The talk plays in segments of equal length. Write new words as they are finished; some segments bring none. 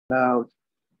About,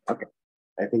 okay,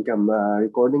 I think I'm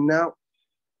recording now.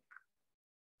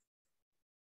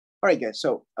 All right, guys,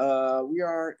 so we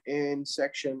are in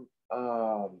section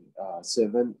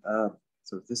 7.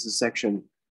 So this is section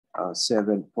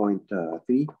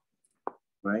 7.3,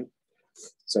 right?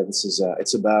 So this is,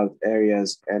 it's about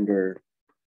areas under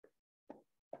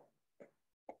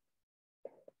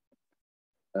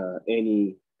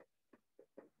any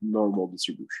normal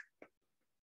distribution.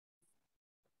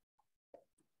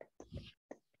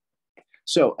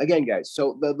 So again, guys,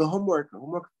 so the homework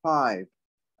 5,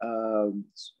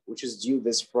 which is due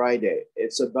this Friday,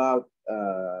 it's about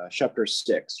chapter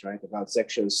 6, right? About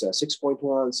sections 6.1,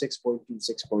 6.2,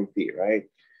 6.3, right?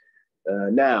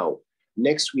 Now,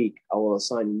 next week, I will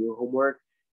assign new homework,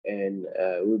 and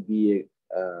it would be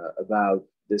about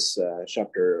this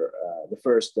chapter, the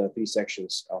first 3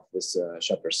 sections of this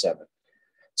chapter 7.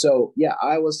 So yeah,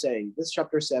 I was saying this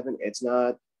chapter 7, it's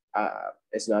not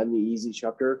an easy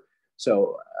chapter.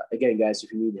 So again, guys,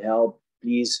 if you need help,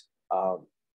 please,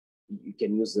 you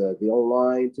can use the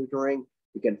online tutoring.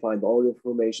 You can find all the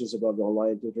information about the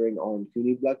online tutoring on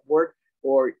CUNY Blackboard,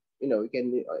 or you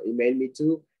can email me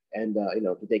too, and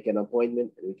to take an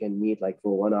appointment, and we can meet like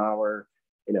for 1 hour,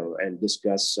 and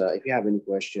discuss if you have any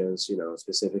questions,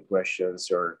 specific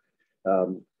questions, or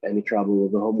any trouble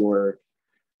with the homework.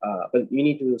 But you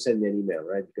need to send me an email,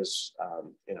 right? Because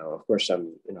of course,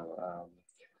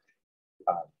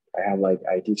 I have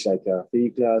I teach 3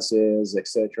 classes,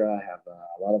 etc. I have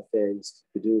a lot of things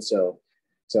to do. So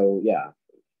yeah,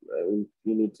 you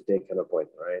need to take an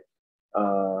appointment, right?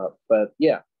 But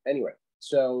yeah, anyway,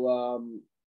 so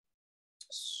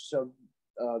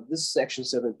this is section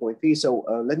 7.3. So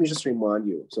let me just remind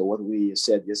you. So what we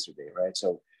said yesterday, right?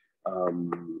 So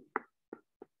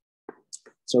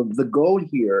so the goal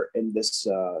here in this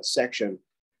section,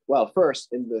 well,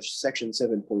 first in the section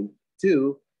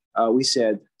 7.2. We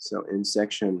said, so in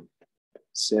section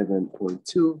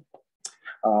 7.2,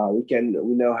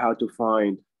 we know how to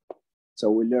find, so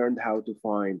we learned how to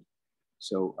find,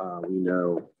 so we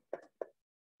know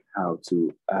how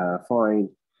to find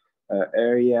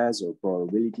areas or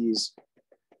probabilities,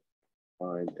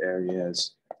 find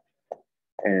areas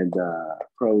and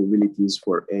probabilities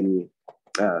for any,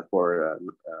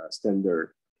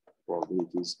 standard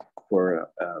probabilities for,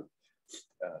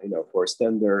 for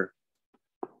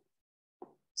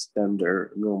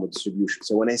standard normal distribution.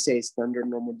 So when I say standard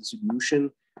normal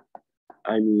distribution,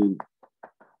 I mean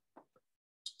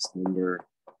standard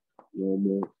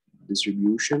normal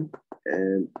distribution,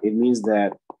 and it means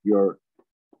that your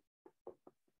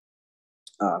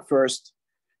first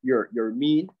your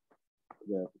mean,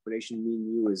 the population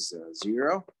mean mu is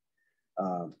 0,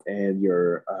 and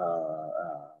your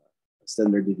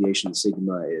standard deviation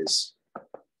sigma is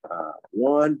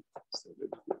 1. Standard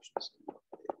deviation sigma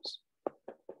is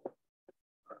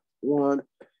 1,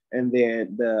 and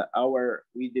then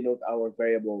we denote our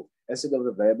variable instead of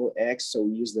the variable x, so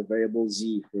we use the variable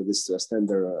z for this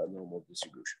standard normal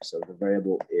distribution. So the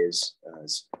variable is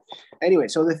z. Anyway,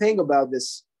 so the thing about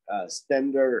this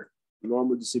standard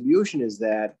normal distribution is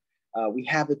that we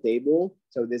have a table.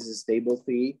 So this is table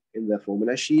 3 in the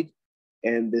formula sheet,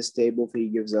 and this table 3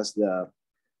 gives us the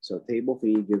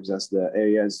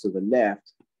areas to the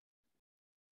left,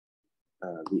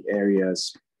 the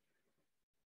areas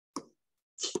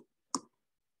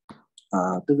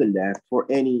to the left for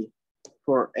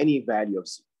any value of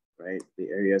z, right? The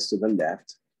areas to the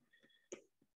left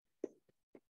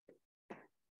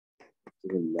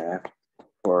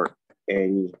for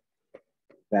any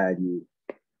value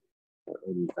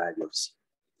of z.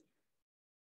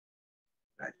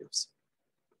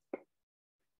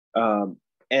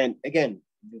 And again,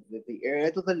 the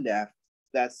area to the left,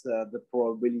 that's the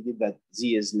probability that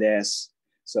z is less.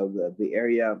 So the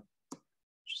area,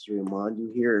 just to remind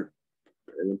you here,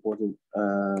 an important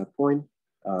point.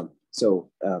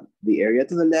 The area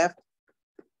to the left,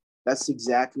 that's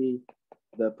exactly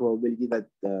the probability that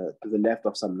to the left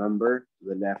of some number, to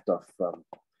the left of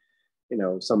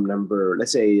some number,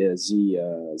 let's say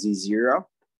z0,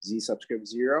 z subscript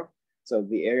 0. So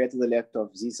the area to the left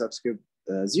of z subscript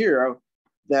 0,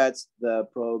 that's the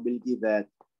probability that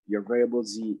your variable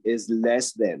z is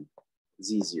less than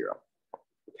z0.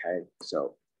 Okay,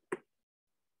 so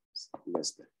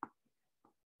less than.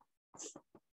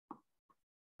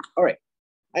 All right.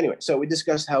 Anyway, so we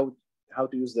discussed how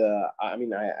to use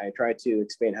I tried to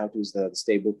explain how to use the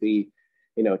stable p,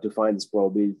 to find this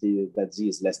probability that z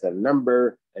is less than a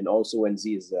number, and also when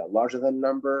z is larger than a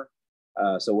number.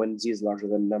 So when z is larger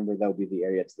than a number, that would be the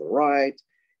area to the right.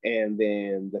 And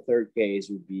then the third case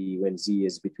would be when Z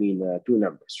is between two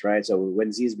numbers, right? So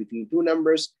when Z is between two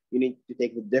numbers, you need to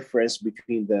take the difference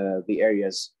between the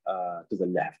areas to the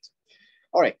left.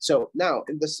 All right, so now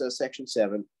in this section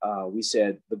 7, we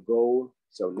said the goal.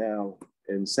 So now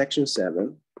in section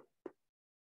 7,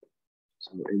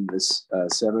 so in this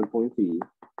 7.3,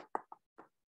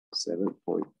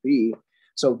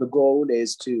 so the goal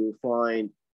is to find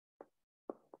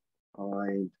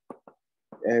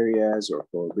areas or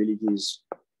probabilities.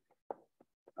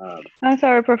 I'm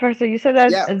sorry, Professor. You said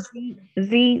that's Yeah.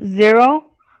 Z0?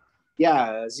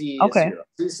 Yeah, Z is Okay.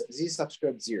 0. Z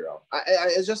subscript 0.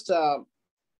 It's just you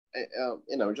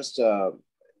know, just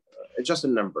it's just a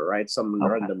number, right? Some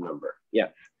random number. Yeah.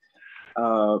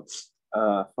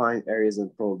 Find areas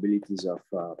and probabilities of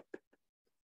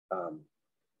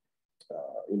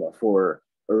you know, for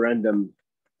a random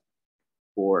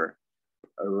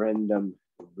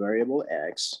variable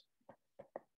x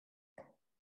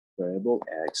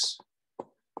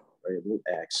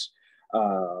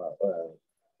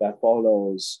that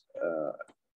follows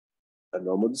a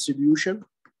normal distribution.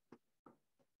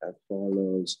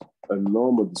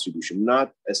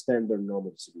 Not a standard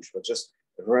normal distribution, but just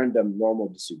a random normal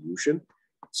distribution.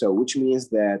 So which means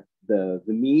that the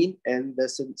mean and the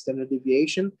standard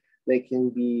deviation, they can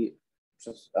be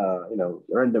just you know,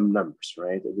 random numbers,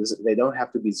 right? They don't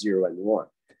have to be 0 and 1.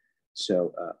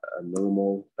 So a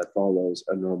normal that follows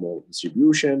a normal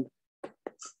distribution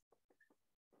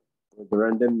with a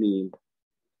random mean,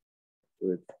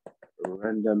 with a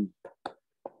random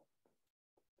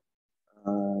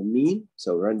mean,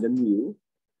 so random mu,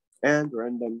 and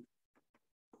random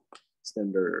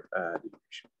standard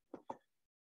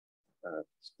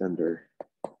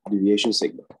deviation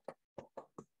sigma.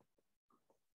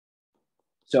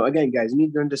 So again, guys, you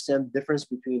need to understand the difference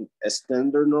between a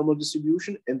standard normal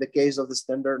distribution. In the case of the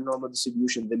standard normal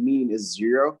distribution, the mean is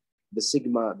 0, the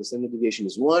sigma, the standard deviation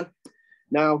is 1.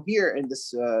 Now here in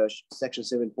this section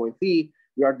 7.3,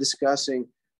 we are discussing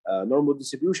normal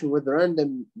distribution with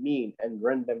random mean and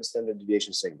random standard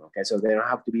deviation sigma. Okay, so they don't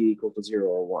have to be equal to 0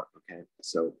 or 1. Okay,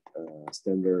 so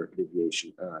standard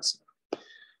deviation sigma.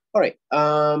 All right,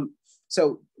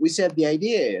 so we said the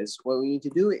idea is what we need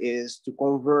to do is to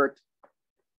convert.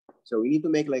 So we need to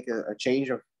make like a change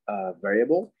of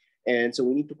variable. And so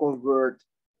we need to convert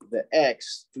the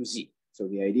x to z. So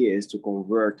the idea is to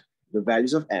convert the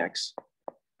values of x,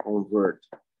 convert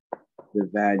the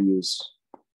values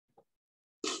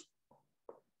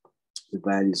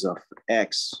of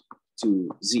x to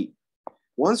z.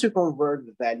 Once you convert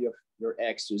the value of your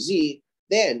x to z,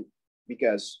 then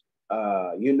because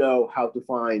you know how to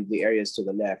find the areas to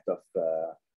the left of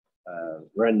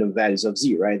random values of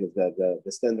z, right? The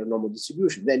standard normal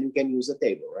distribution, then you can use the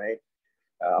table, right?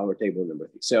 Our table number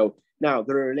 3. So now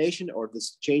the relation or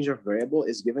this change of variable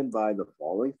is given by the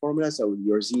following formula. So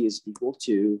your z is equal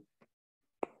to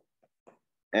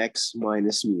x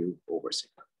minus mu over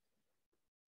sigma.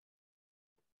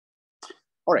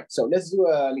 All right, so let's do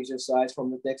an exercise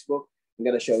from the textbook. I'm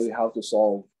going to show you how to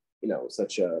solve, you know,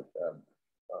 such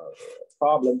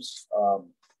problems.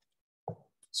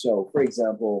 So for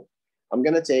example, I'm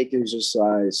going to take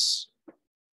exercise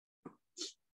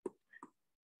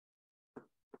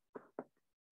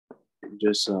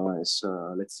let's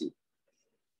see,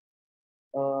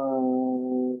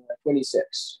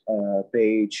 26,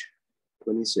 page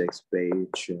 26,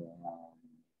 page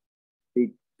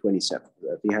 327,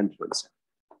 327.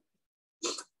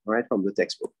 All right, from the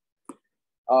textbook.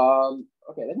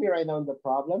 Okay, let me write down the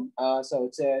problem. So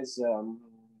it says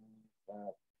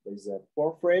there's a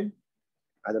porphyrin.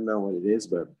 I don't know what it is,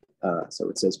 but so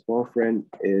it says porphyrin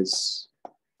is,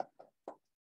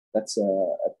 that's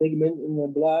a pigment in the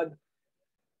blood,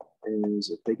 is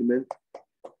a pigment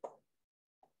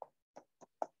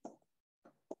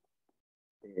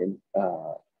in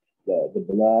the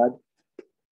blood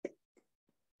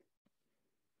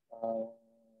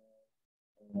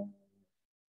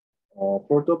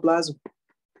protoplasm.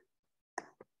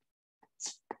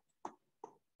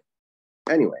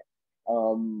 Anyway,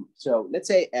 so let's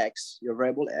say x, your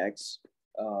variable x.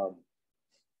 So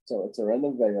it's a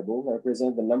random variable that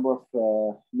represents the number of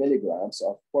milligrams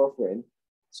of porphyrin.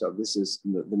 So this is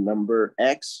the number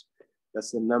x.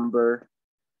 That's the number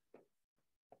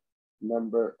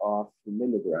of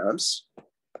milligrams.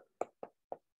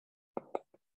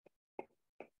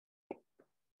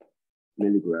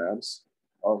 Milligrams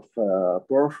of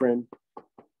porphyrin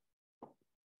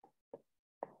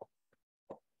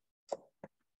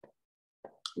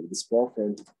this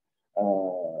porphyrin.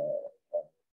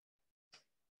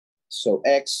 So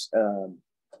x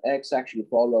actually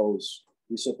follows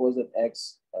we suppose that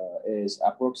X is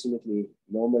approximately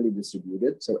normally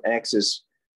distributed. So X is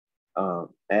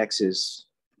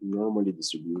normally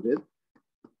distributed.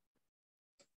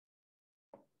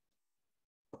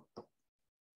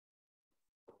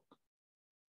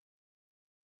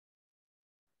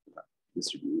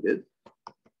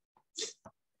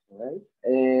 All right,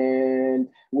 and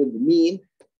with the mean,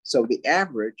 so the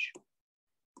average,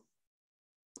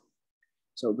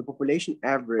 so the population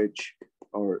average,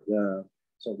 or the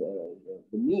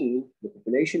mean, the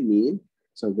population mean,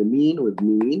 so the mean with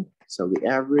mean, so the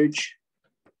average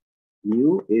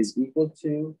mu is equal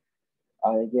to,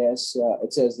 I guess,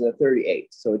 it says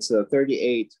 38. So it's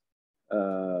 38,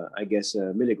 I guess,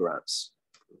 milligrams,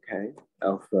 okay,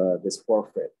 of this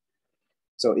porphyrin.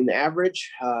 So in the average,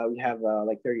 we have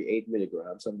like 38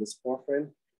 milligrams of this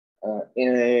porphyrin,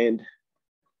 and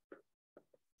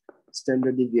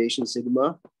standard deviation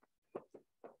sigma,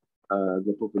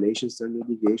 the population standard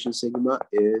deviation sigma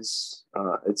is,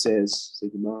 it says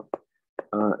sigma,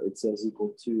 it says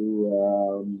equal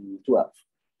to 12,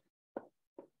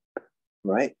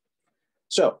 right?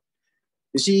 So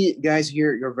you see, guys,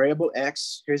 here, your variable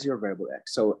X, here's your variable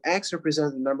X. So X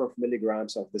represents the number of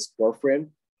milligrams of this porphyrin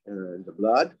in the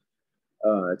blood,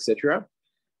 etc.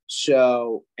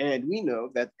 So, and we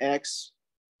know that X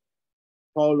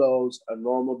follows a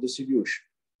normal distribution,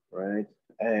 right?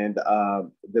 And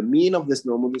the mean of this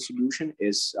normal distribution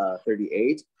is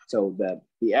 38. So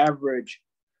the average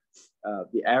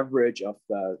of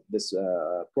this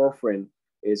porphyrin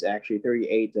is actually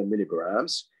 38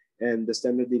 milligrams, and the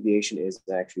standard deviation is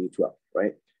actually 12,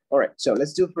 right? All right, so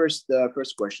let's do first the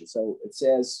first question. So it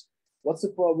says, what's the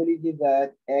probability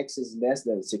that X is less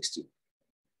than 60?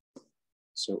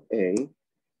 So A.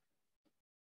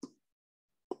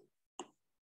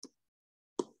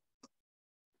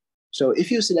 So if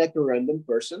you select a random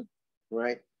person,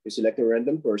 right? You select a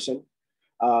random person.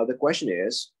 The question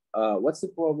is, what's the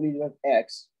probability of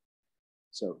X?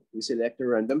 So we select a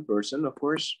random person, of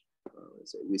course.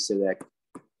 So we select,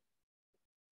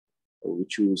 or we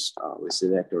choose, we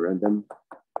select a random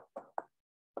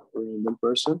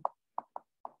person.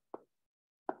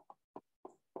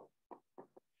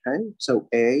 Okay, so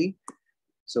A,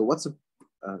 so what's the,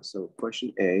 so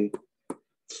question A,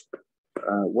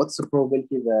 what's the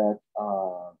probability that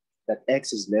that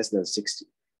X is less than 60?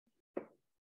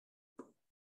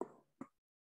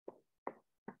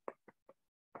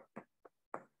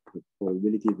 The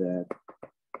probability that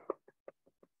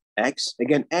X,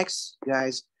 again, X,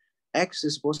 guys, X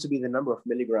is supposed to be the number of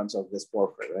milligrams of this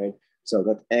porphyrin, right? So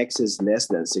that X is less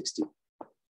than 60.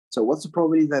 So what's the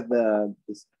probability that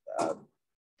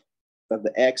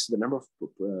the X, the number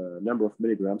of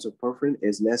milligrams of porphyrin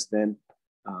is less than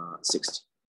 60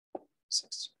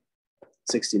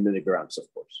 milligrams, of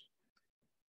course.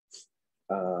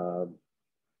 All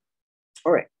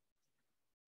right.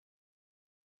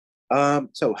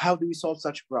 So how do we solve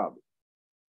such a problem?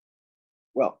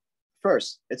 Well,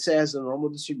 first, it says a normal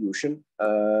distribution.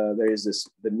 There is this,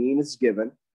 the mean is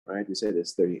given, right? We said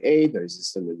it's 38, there is a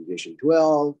standard deviation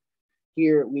 12.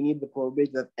 Here, we need the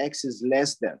probability that X is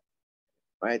less than,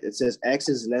 right? It says X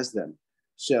is less than.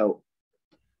 So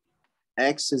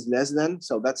X is less than,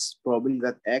 so that's probably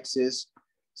that X is,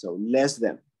 so less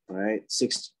than, right?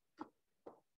 60.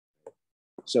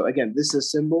 So again, this is a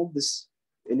symbol, this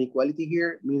inequality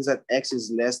here means that X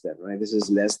is less than, right? This is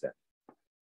less than.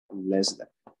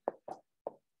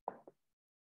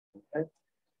 Okay.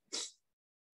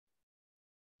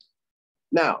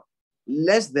 Now,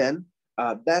 less than,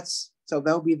 that's, so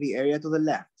that'll be the area to the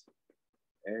left.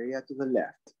 Area to the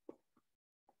left.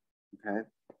 Okay.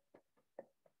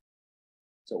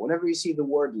 So whenever you see the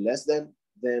word less than,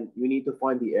 then you need to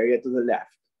find the area to the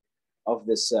left of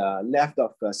this, left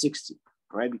of 60,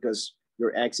 right? Because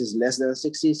your X is less than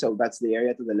 60, so that's the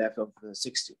area to the left of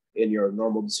 60 in your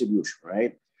normal distribution,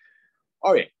 right?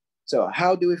 All right, so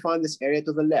how do we find this area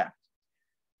to the left?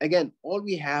 Again, all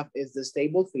we have is this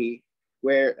table 3,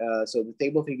 where, so the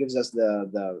table 3 gives us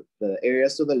the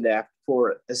areas to the left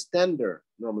for a standard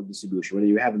normal distribution, when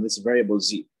you have this variable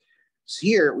Z. So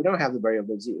here, we don't have the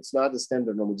variable Z. It's not a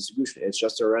standard normal distribution. It's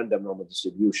just a random normal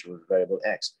distribution with variable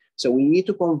X. So we need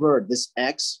to convert this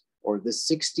X, or this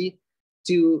 60,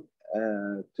 to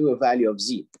a value of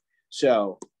Z.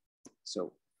 So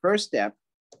first step,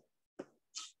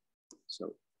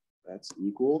 so that's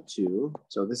equal to,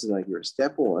 so this is like your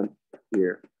step 1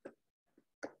 here.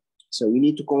 So we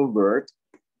need to convert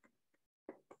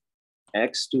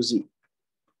X to Z,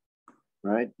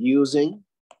 right? Using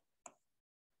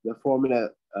the formula,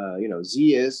 you know,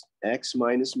 Z is X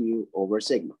minus mu over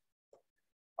sigma.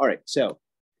 All right, so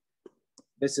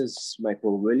this is my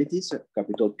probability, so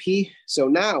capital P. So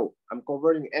now I'm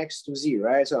converting X to Z,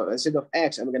 right? So instead of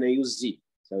X, I'm gonna use Z.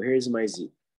 So here's my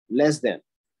Z, less than.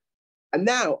 And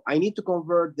now I need to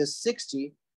convert this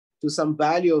 60 to some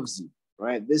value of Z,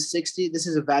 right? This 60, this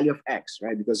is a value of X,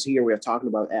 right? Because here we are talking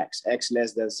about X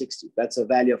less than 60. That's a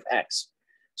value of X.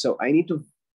 So I need to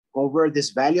convert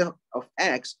this value of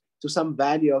X to some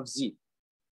value of Z.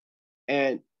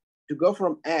 And to go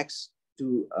from X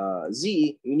to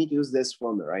Z, you need to use this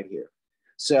formula right here.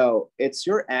 So it's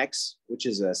your X, which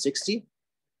is 60.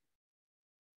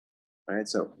 All right,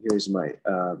 so here's my,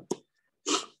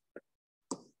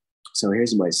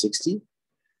 here's my 60.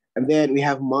 And then we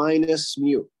have minus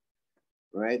mu,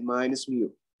 right? Minus mu.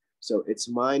 So it's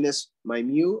minus my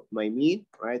mu, my mean,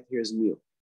 right? Here's mu.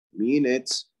 Mean,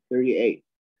 it's 38.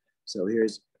 So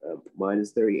here's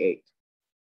minus 38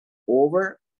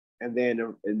 over, and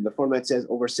then in the format says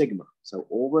over sigma. So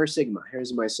over sigma,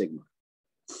 here's my sigma,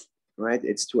 right?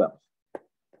 It's 12.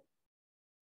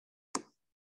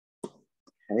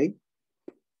 Okay.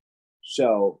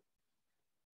 So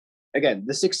again,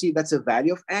 the 60, that's a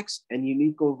value of X, and you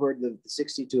need to convert the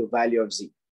 60 to a value of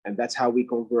Z. And that's how we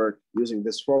convert using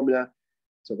this formula.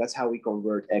 So that's how we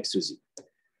convert X to Z.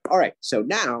 All right, so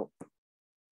now,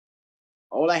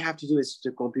 all I have to do is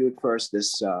to compute first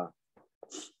this,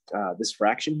 this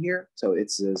fraction here. So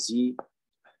it's Z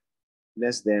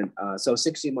less than, so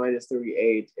 60 minus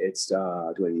 38, it's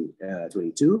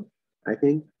 22, I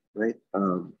think, right?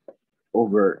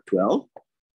 Over 12.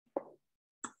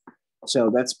 So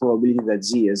that's probability that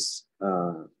Z is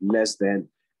less than,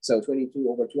 so 22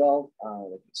 over 12.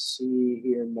 Let me see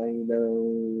here in my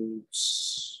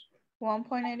notes.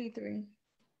 1.83.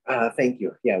 Thank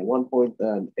you. Yeah,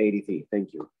 1.83.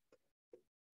 Thank you.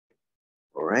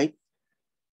 All right.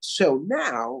 So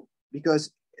now,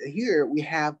 because here we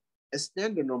have a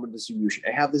standard normal distribution,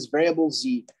 I have this variable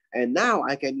Z, and now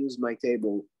I can use my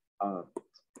table.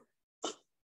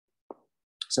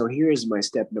 So here is my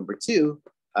step number 2.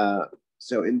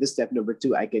 So in this step number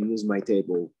 2, I can use my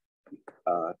table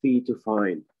P to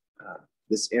find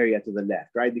this area to the left,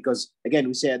 right? Because again,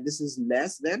 we said this is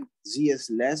less than, Z is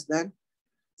less than,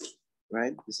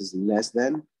 right? This is less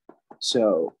than.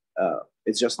 So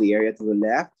it's just the area to the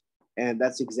left. And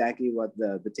that's exactly what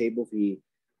the table P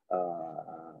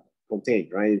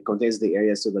contains, right? It contains the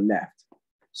areas to the left.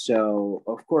 So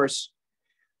of course,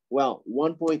 well,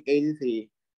 1.83.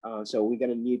 So we're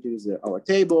gonna need to use our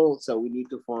table. So we need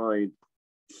to find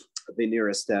the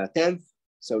nearest 10th.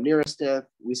 So nearest 10th,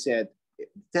 we said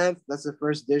 10th, that's the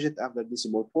first digit after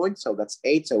decimal point. So that's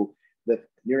 8. So the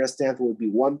nearest 10th will be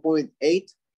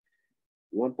 1.8,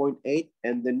 1.8.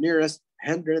 And the nearest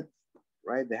 100th,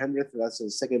 right? The 100th, that's the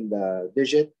second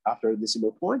digit after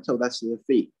decimal point. So that's the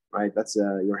 3, right? That's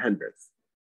your 100th.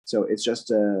 So it's just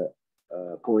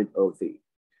 0.03.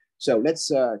 So let's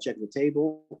check the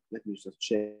table. Let me just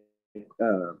check,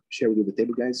 share with you the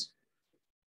table, guys.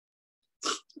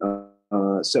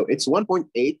 So it's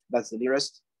 1.8, that's the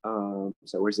nearest. So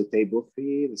where's the table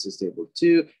 3? This is table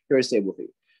 2, here's table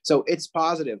 3. So it's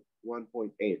positive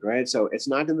 1.8, right? So it's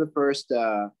not in the first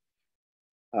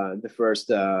first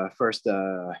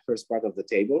part of the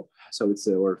table. So it's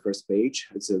our first page.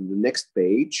 It's in the next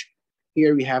page.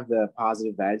 Here we have the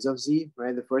positive values of Z,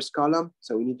 right? The first column.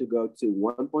 So we need to go to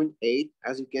 1.8,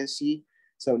 as you can see.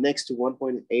 So next to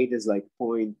 1.8 is like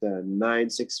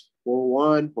 0.9641,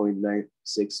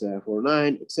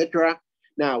 0.9649, etc.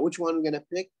 Now, which one we're gonna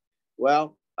pick?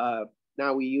 Well,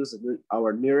 now we use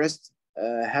our nearest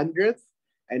 100th,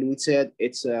 and we said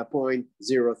it's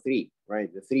 0.03,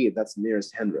 right? The 3, that's the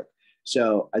nearest 100th.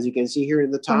 So as you can see here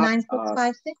in the top.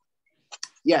 9656?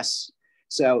 Yes.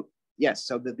 So yes,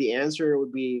 so the answer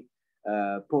would be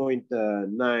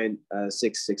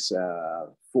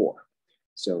 0.9664.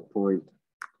 So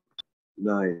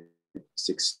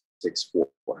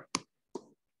 0.9664.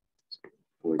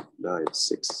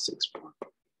 0.9664.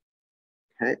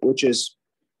 Okay, which is,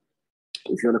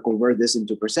 if you want to convert this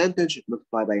into percentage,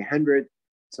 multiply by 100.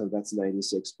 So that's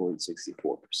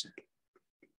 96.64%.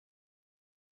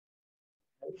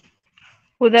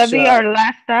 Would that be our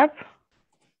last step?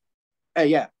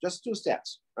 Yeah, just 2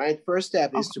 steps, right? First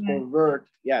step is to convert,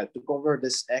 to convert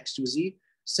this X to Z.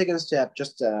 Second step,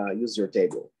 just use your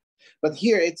table. But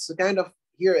here it's kind of,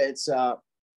 it's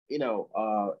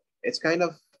kind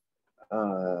of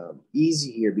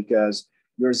easy here because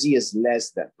your Z is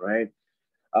less than, right?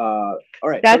 All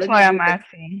right. That's why I'm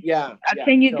asking. Yeah.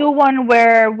 Can you do one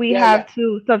where we have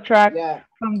to subtract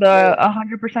from the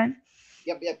 100%?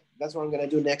 Yep. That's what I'm gonna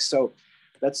do next. So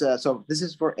that's so this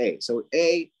is for A. So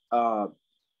A,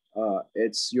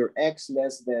 it's your x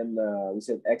less than, we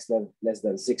said x less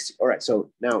than 60. All right,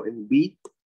 so now in B,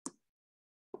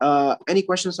 any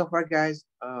questions so far, guys?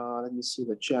 Let me see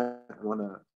the chat. I want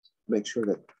to make sure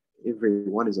that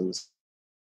everyone is on the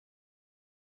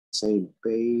same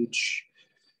page.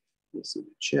 Let me see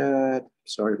the chat.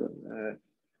 Sorry about that.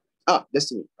 Oh,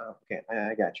 Destiny. Oh, okay,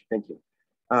 I got you. Thank you.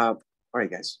 All right,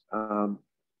 guys. All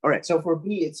right, so for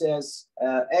B, it says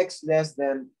x less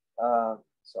than,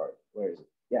 sorry, where is it?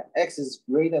 Yeah, x is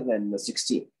greater than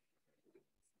 16.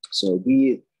 So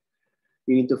B,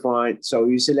 you need to find, so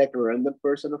you select a random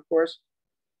person, of course,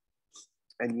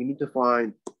 and you need to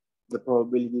find the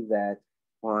probability that,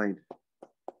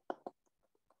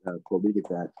 probability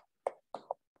that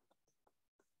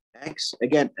x,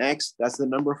 again, x, that's the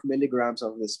number of milligrams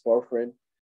of this porphyrin,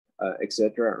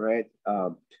 etc., right?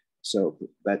 So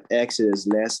that x is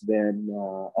less than,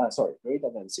 sorry,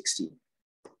 greater than 16.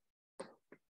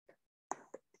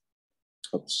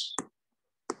 Oops.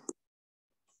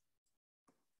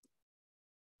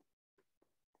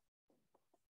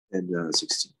 And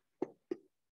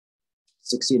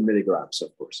 16 milligrams,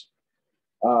 of course.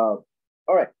 All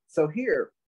right, so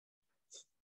here,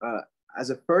 as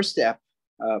a first step,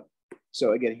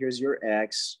 so again, here's your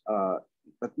x,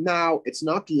 but now it's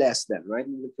not less than, right?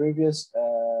 In the previous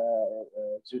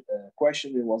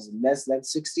question, it was less than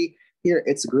 60. Here,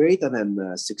 it's greater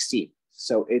than 16.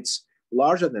 So it's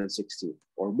larger than 16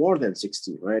 or more than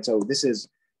 16, right? So this is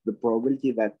the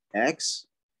probability that x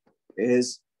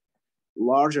is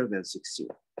larger than 16,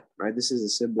 right? This is a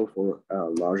symbol for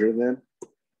larger than.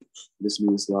 This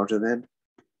means larger than,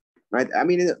 right? I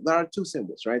mean, there are two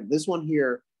symbols, right? This one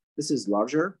here, this is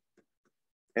larger,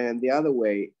 and the other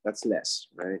way, that's less,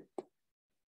 right?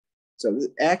 So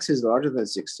x is larger than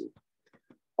 16.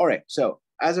 All right, so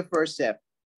as a first step,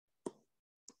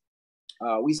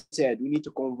 we said we need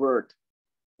to convert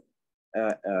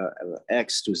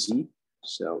x to z.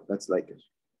 So that's like a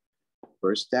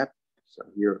first step. So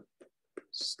here,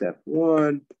 step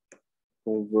 1,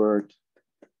 convert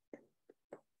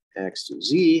x to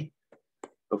z.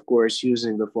 Of course,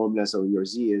 using the formula, so your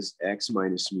z is x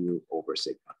minus mu over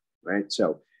sigma, right?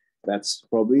 So that's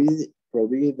probably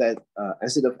that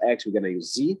instead of x, we're gonna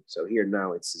use z. So here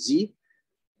now it's z.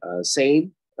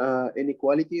 Same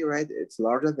inequality, right? It's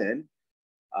larger than.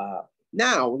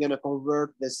 Now we're gonna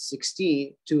convert this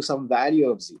 16 to some value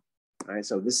of z, right?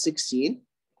 So this 16,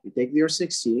 you take your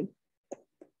 16,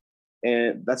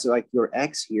 and that's like your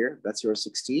x here, that's your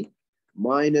 16,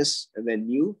 minus, and then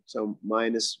mu, so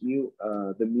minus mu,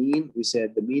 the mean, we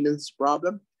said the mean in this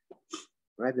problem,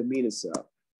 right? The mean is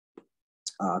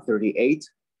 38,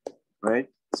 right?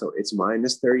 So it's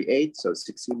minus 38, so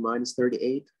 16 minus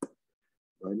 38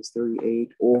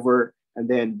 over, and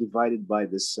then divided by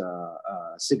this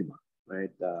sigma,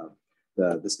 right?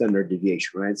 The standard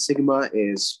deviation, right? Sigma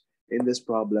is, in this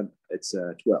problem, it's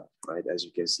 12, right? As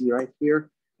you can see right here,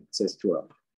 it says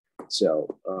 12. So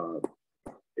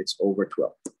it's over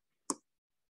 12.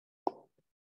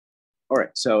 All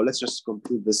right, so let's just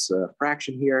complete this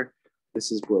fraction here.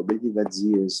 This is probability that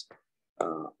z is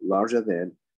larger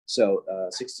than, so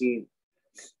 16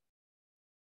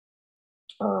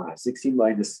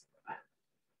 minus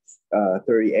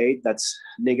 38, that's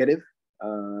negative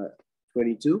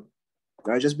 22.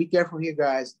 Now just be careful here,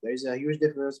 guys. There's a huge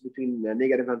difference between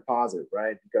negative and positive,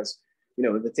 right? Because, you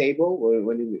know, in the table,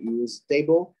 when you use the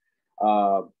table,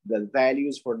 the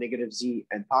values for negative z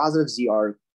and positive z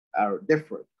are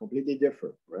different, completely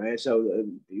different, right? So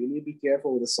you need to be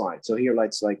careful with the sign. So here,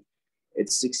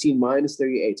 it's 16 minus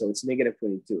 38, so it's negative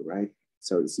 22, right?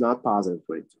 So it's not positive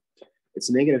 22. It's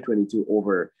negative 22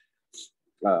 over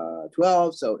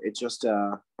 12, so it's just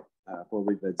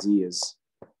probably that z is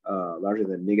larger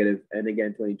than negative, and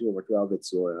again, 22 over 12,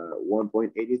 it's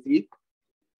 1.83.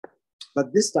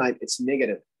 But this time, it's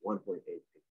negative 1.83.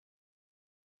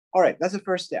 All right, that's the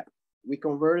first step. We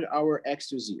converted our x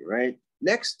to z, right?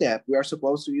 Next step, we are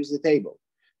supposed to use the table.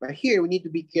 But here, we need to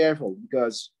be careful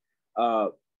because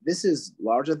this is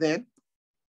larger than.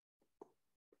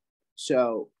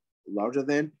 So larger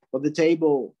than, but the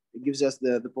table gives us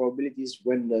the probabilities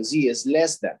when z is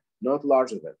less than, not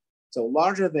larger than. So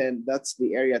larger than, that's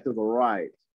the area to the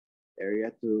right.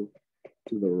 Area to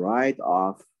the right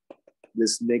of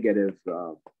this negative,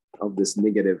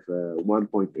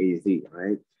 1.83,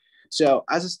 right? So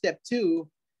as a step 2,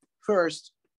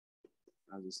 first,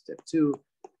 as a step 2,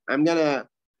 I'm gonna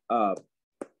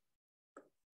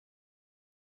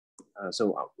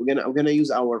so we're gonna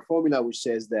use our formula, which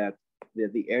says that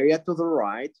the area to the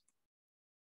right,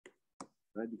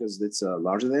 right, because it's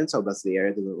larger than, so that's the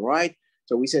area to the right.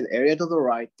 So we said area to the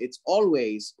right, it's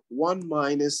always 1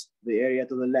 minus the area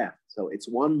to the left. So it's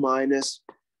 1 minus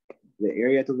the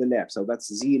area to the left. So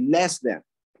that's z less than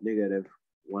negative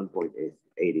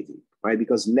 1.83, right?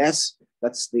 Because less,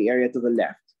 that's the area to the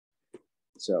left.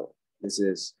 So this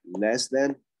is less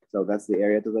than, so that's the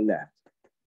area to the left.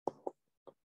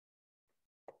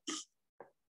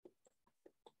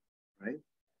 Right?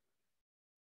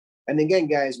 And again,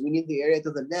 guys, we need the area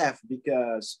to the left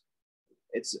because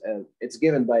it's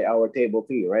given by our table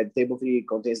 3, right? Table 3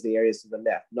 contains the areas to the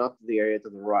left, not the area to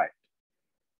the right.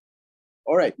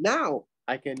 All right, now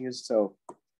I can use, so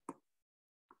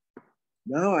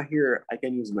now here I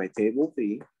can use my table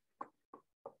 3.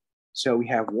 So we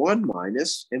have 1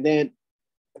 minus, and then,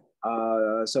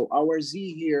 so our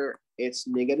z here, it's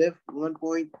negative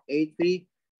 1.83.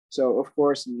 So of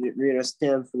course, nearest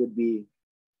 10th would be,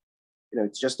 you know,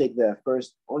 it's just take the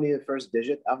first, only the first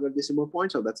digit after decimal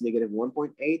point. So that's negative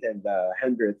 1.8, and the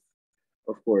 100th,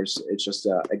 of course, it's just,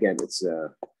 again, it's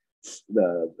the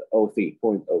 0.03,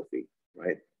 0.03,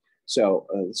 right? So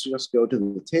let's just go to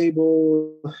the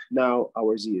table. Now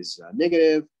our z is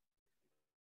negative.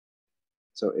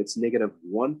 So it's negative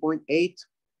 1.8.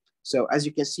 So as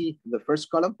you can see, the first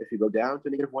column, if you go down to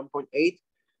negative 1.8,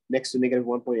 next to negative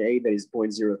 1.8, there is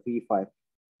 0.0359,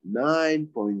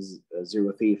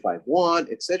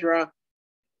 0.0351, etc.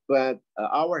 But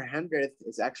our 100th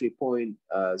is actually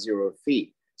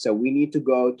 0.03. So we need to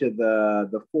go to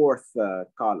the fourth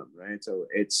column, right? So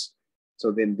it's,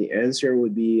 so then the answer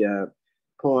would be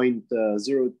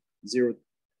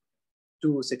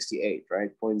 0.00268,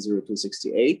 right?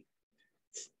 0.0268.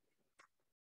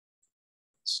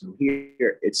 So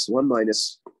here it's 1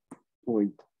 minus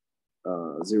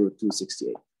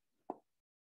 0.0268.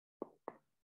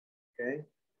 Okay.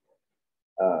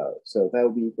 So that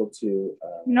will be equal to.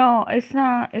 No, it's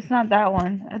not. It's not that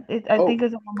one. I think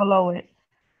it's the one below it.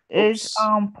 It's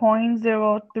Oops.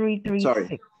 0.0336.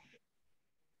 Sorry.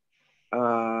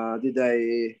 Did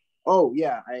I? Oh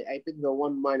yeah, I picked the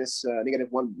 1 minus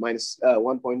negative 1 minus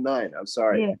 1.9. I'm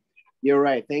sorry. Yeah. You're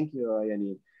right. Thank you,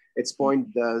 Yani. It's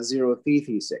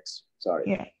 0.0336. Sorry.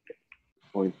 Yeah.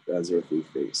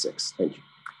 0.0336. Thank you.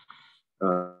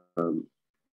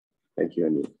 Thank you,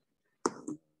 Yani.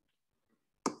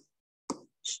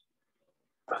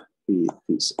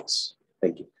 336.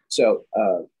 Thank you. So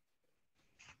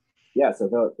yeah, so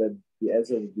the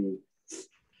answer would be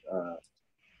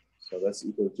so that's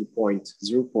equal to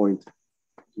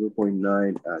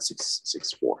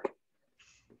 0.9664.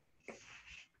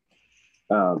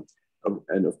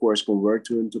 And of course, convert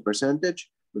into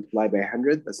percentage, multiply by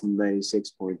 100, that's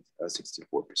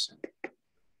 96.64%.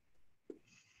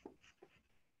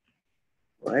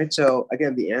 All right, so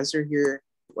again, the answer here,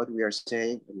 what we are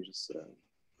saying, let me just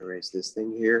erase this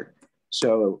thing here.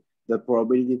 So the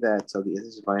probability that, so this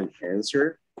is my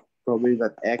answer, probability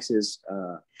that X is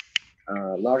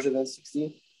larger than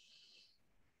 16.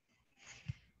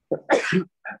 I'm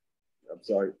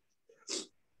sorry.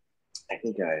 I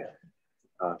think I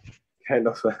kind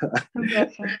of,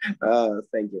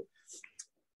 thank you.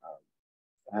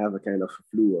 I have a kind of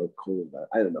flu or cold, but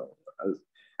I don't know.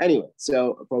 Anyway,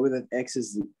 so probably that X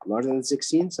is larger than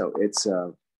 16, so it's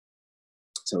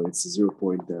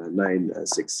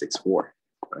 0.9664,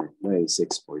 right?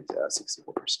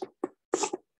 96.64%.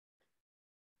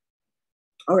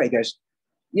 All right, guys.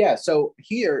 Yeah, so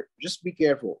here, just be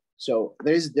careful. So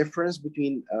there is a difference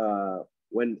between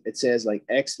when it says like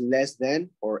X less than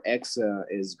or X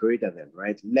is greater than,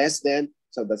 right? Less than,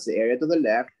 so that's the area to the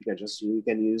left. You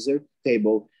can use the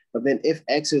table. But then if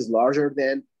X is larger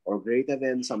than or greater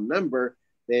than some number,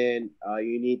 then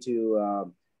you need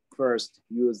to first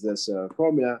use this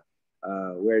formula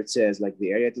where it says like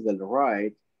the area to the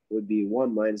right would be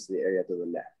 1 minus the area to the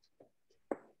left.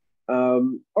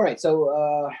 All right,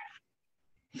 so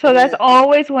so that's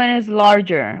always when it's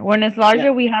larger. When it's larger,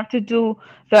 yeah, we have to do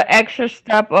the extra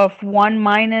step of 1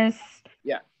 minus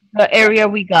the area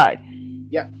we got.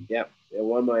 Yeah,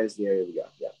 1 minus the area we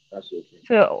got. Yeah, absolutely.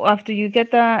 So after you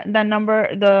get that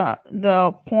number, the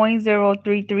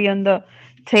 0.033 on the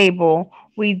table,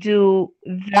 we do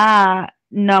that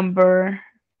number.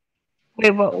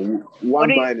 Wait, what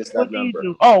minus that number.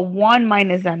 do? Oh, 1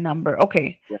 minus that number.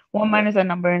 Okay. Yeah. 1 minus that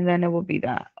number, and then it will be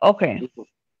that. Okay.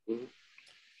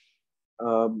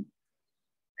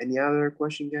 Any other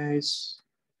question, guys?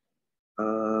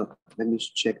 Let me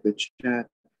check the chat.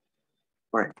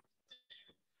 All right.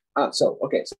 So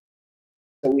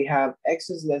we have X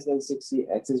is less than 60,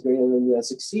 X is greater than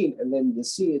 16, and then the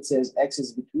C, it says X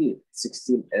is between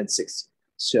 16 and 60.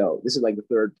 So this is like the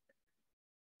third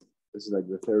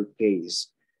case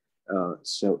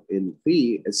So in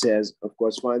 3, it says, of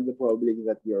course, find the probability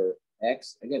that your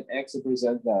X, again, X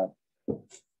represents the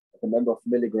number of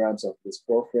milligrams of this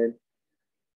porphyrin,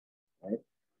 right?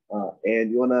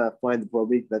 And you want to find the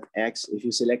probability that X, if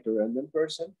you select a random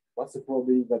person, what's the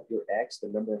probability that your X, the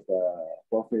number of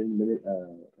porphyrin,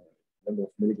 number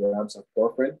of milligrams of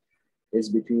porphyrin, is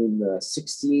between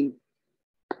 16.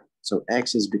 So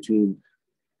X is between,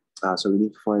 so we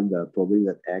need to find the probability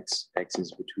that X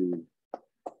is between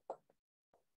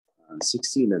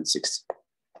 16 and 60.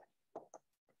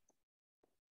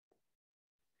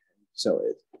 So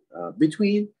it,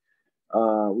 between,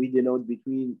 we denote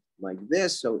between like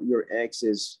this. So your X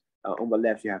is on the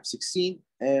left, you have 16,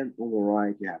 and on the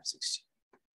right, you have 16.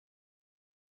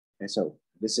 Okay, so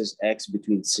this is X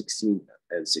between 16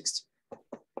 and 60.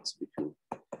 It's between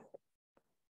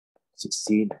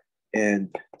 16 and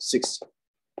 60.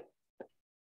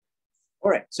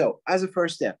 All right, so as a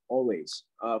first step, always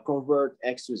convert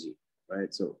X to Z,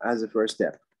 right? So as a first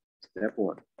step, step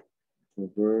 1,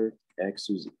 convert X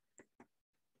to Z.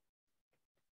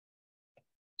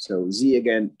 So Z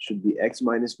again should be X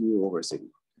minus mu over sigma.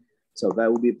 So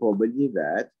that will be probability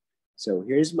that, so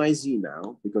here's my Z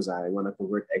now, because I want to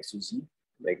convert X to Z,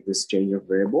 make this change of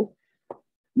variable.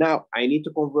 Now I need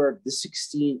to convert the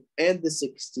 16 and the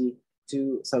 60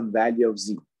 to some value of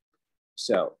Z.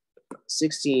 So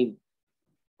 16,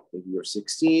 maybe your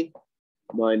 16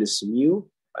 minus mu,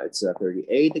 it's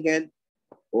 38 again,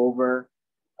 over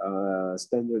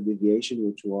standard deviation,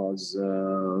 which was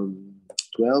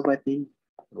 12, I think.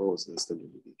 What was the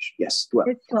standard deviation? Yes, 12.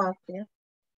 It's 12, yeah.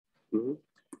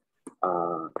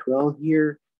 12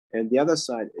 here. And the other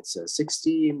side, it's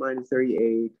 60 minus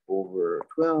 38 over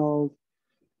 12.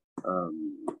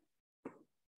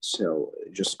 So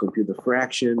just compute the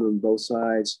fraction on both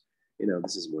sides. You know,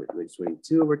 this is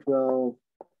 22 over 12.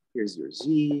 Here's your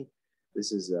Z.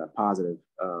 This is positive.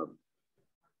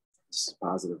 This is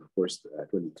positive, of course,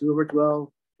 22 over 12.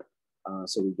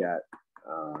 So we got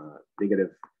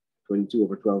negative 22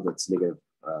 over 12. That's negative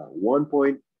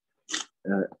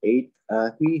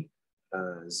 1.83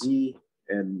 Z.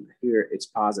 And here it's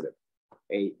positive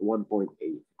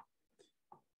 1.8.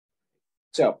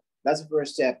 So that's the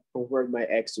first step, convert my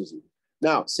X to Z.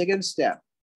 Now, second step,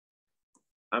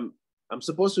 I'm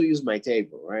supposed to use my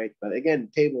table, right? But again,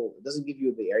 table doesn't give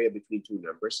you the area between two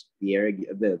numbers.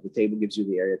 The table gives you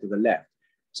the area to the left.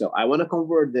 So I want to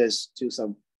convert this to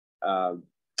some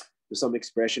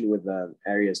expression with the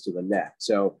areas to the left.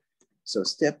 So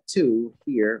step 2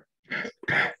 here.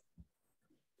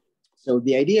 So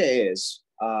the idea is,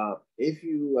 if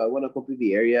you want to compute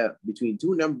the area between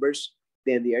two numbers,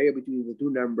 then the area between the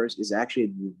two numbers is actually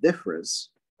the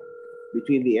difference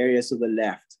between the areas to the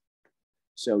left.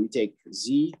 So you take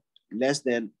Z less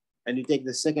than, and you take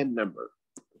the second number.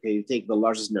 Okay, you take the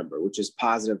largest number, which is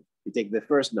positive. You take the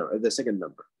first number, the second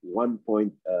number,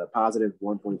 positive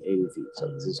 1.83. So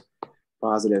this is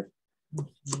positive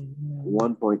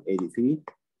 1.83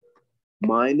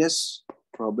 minus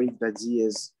probability that Z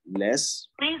is less.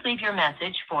 Please leave your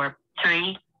message for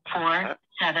 3, 4,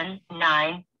 7,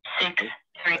 9, 6,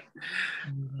 3.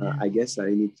 I guess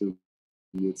I need to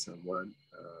mute someone.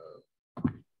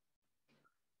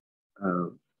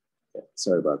 Yeah,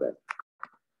 sorry about that.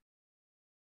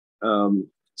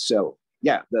 So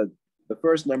yeah, the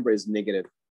first number is negative.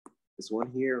 This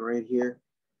one here, right here.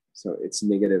 So it's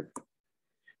negative.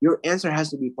 Your answer has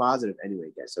to be positive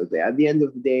anyway, guys. So at the end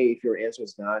of the day, if your answer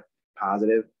is not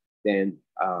positive, then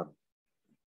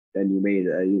you made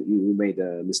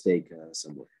a mistake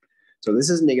somewhere. So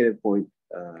this is negative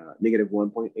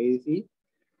 1.83.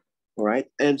 All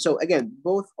right, and so again,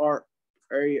 both are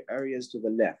areas to the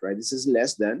left, right? This is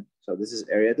less than, so this is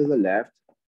area to the left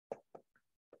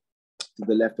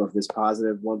of this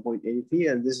positive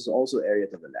 1.83, and this is also area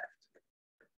to the left,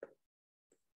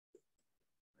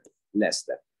 less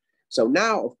than. So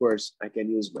now, of course, I can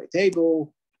use my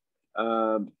table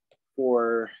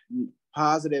for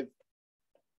positive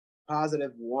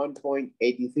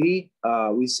 1.83.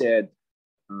 We said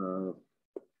that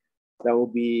will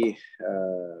be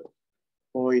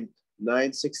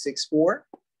 0.9664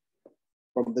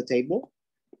 from the table.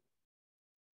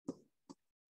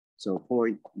 So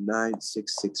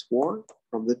 0.9664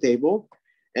 from the table,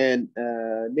 and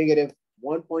negative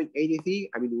 1.83.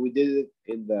 I mean, we did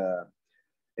it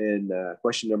in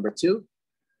question number 2,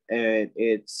 and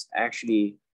it's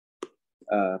actually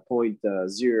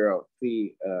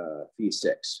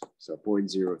 0.0336. So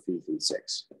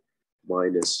 0.0336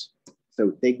 minus.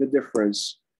 So take the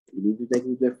difference. You need to take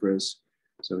the difference.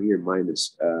 So here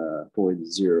minus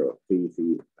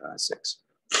 0.0336.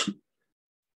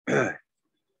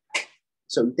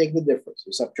 So we take the difference,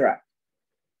 we subtract.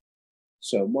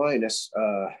 So minus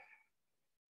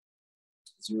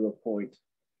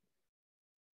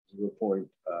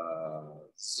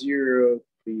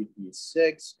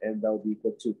 0.0336, and that will be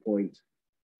equal to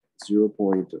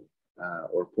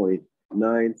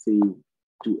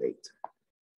 0.9328.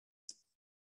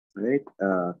 Right?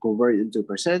 Convert it into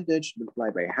percentage,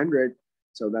 multiply by 100.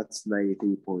 So that's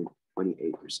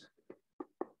 93.28%.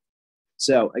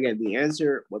 So again, the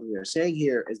answer, what we are saying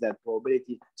here is that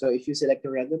probability. So if you select a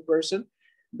random person,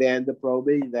 then the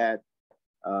probability that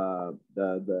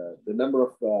the number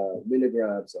of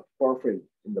milligrams of porphyrin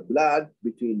in the blood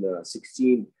between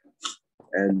 16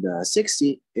 and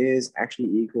 60 is actually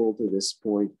equal to this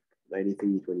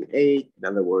 0.9328. In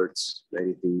other words,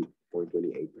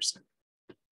 93.28%.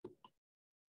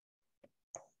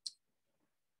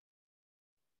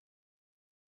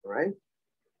 All right.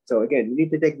 So again, you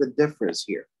need to take the difference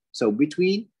here. So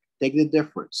between, take the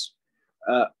difference.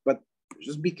 But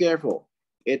just be careful.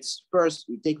 It's first,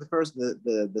 we take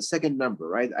the second number,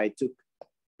 right? I took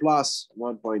plus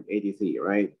 1.83,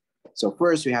 right? So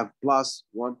first we have plus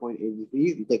 1.83.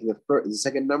 You take the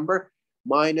second number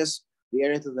minus the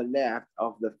area to the left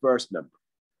of the first number.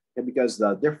 Okay, because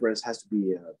the difference has to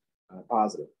be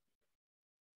positive.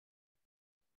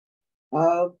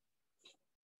 All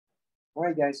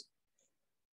right, guys.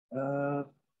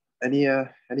 Any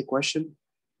question?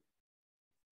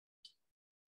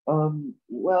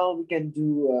 Well, we can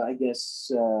do, I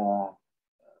guess,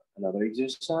 another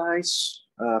exercise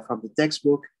from the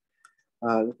textbook.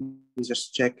 Let me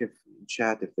just check if in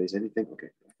chat if there's anything.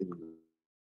 Okay, in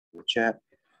the chat.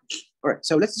 All right,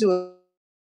 so let's do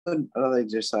another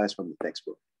exercise from the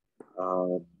textbook.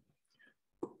 So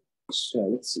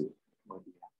let's see.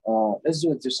 Let's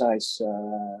do exercise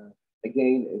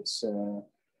again. It's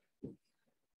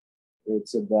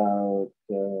about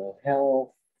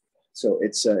health. So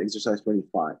it's exercise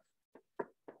 25.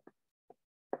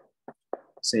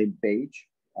 Same page,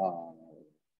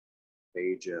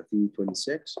 page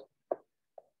 326.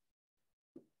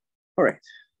 All right.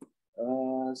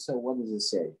 So what does it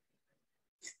say?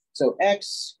 So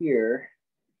X here,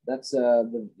 that's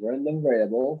the random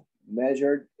variable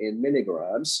measured in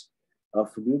milligrams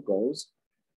of glucose.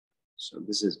 So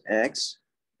this is X.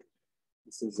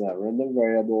 This is a random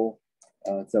variable.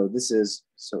 So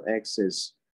X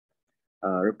is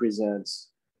represents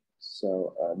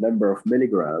a number of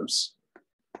milligrams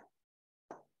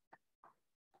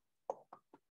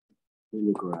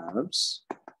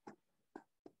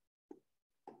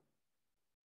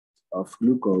of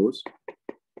glucose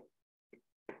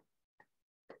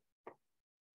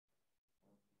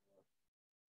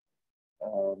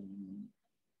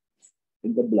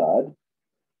in the blood,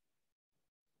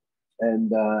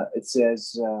 and it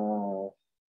says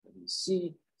let me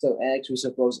see. So X, we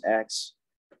suppose X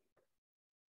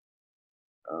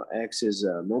is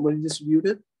normally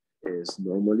distributed,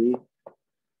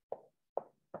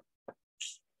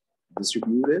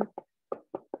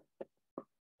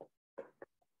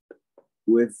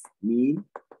 with mean,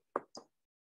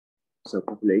 so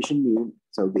population mean.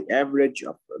 So the average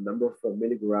of the number of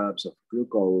milligrams of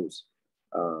glucose,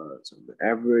 so the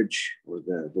average or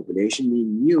the population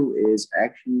mean mu is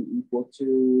actually equal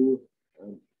to,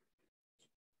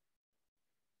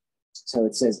 so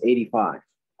it says 85.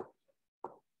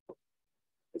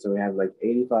 So we have like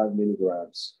 85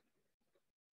 milligrams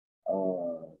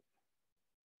of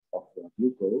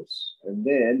glucose, and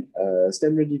then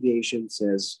standard deviation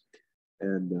says,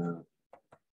 and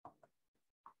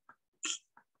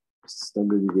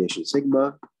standard deviation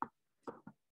sigma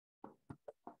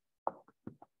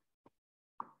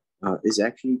is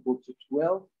actually equal to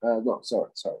 12. No, sorry,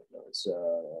 no, it's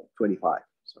 25.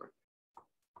 Sorry,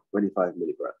 25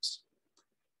 milligrams.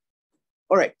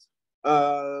 All right.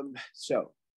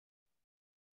 So.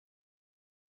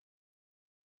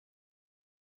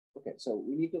 Okay, so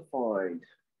we need to find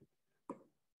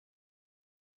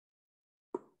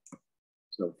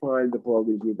the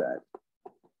probability that,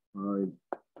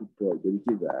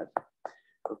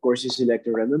 of course, you select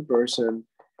a random person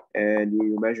and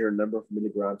you measure a number of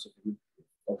milligrams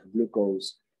of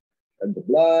glucose in the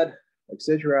blood,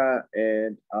 etc.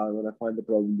 And I want to find the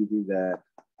probability that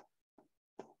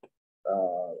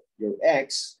your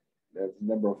X, the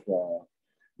number of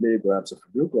milligrams of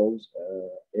glucose,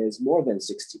 is more than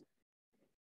 60.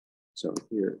 So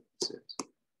here it says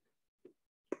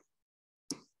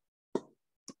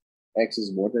X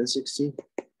is more than 60.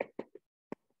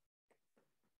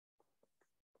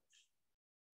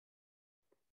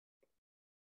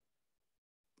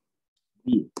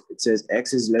 B, it says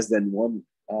X is less than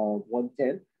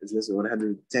 110, is less than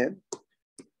 110.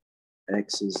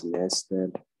 X is less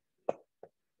than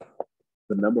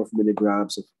the number of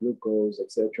milligrams of glucose,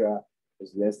 etc.,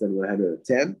 is less than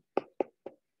 110.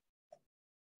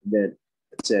 Then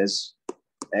it says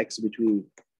X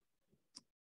between.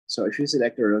 So if you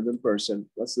select a random person,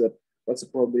 what's the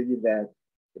probability that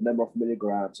the number of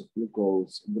milligrams of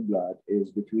glucose in the blood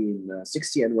is between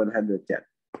 60 and 110?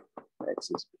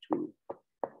 X is between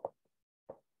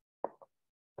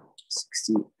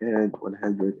 60 and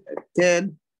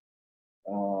 110.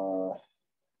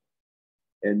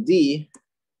 And D,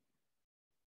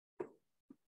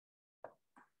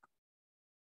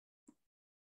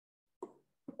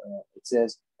 it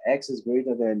says X is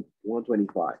greater than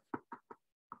 125.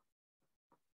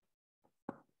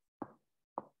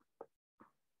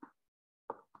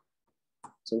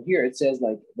 So here it says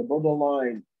like the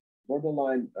borderline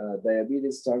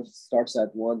diabetes starts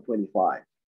at 125.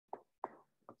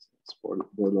 It's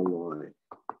borderline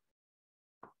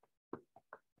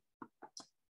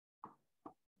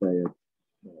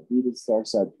diabetes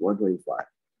starts at 125.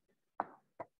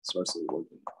 Starts at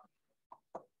 125.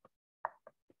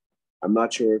 I'm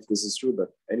not sure if this is true,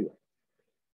 but anyway.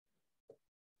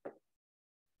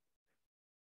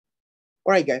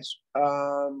 All right, guys.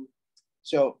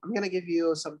 So I'm gonna give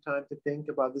you some time to think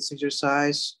about this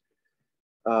exercise.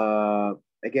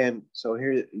 Again, so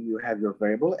here you have your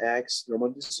variable X,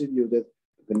 normally distributed,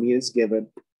 the mean is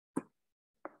given,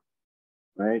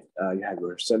 right? You have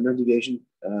your standard deviation,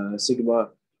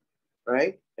 sigma,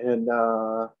 right? And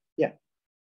yeah,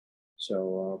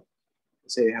 so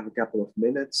let's say you have a couple of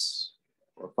minutes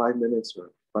or 5 minutes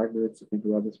or 5 minutes to think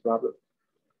about this problem.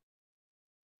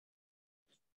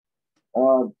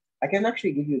 I can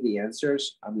actually give you the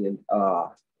answers. I mean,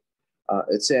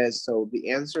 it says, so the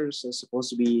answers are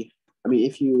supposed to be, I mean,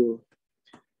 if you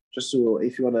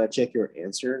want to check your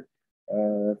answer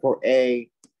for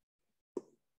A,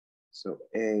 so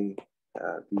A,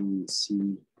 B,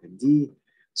 C, and D.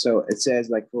 So it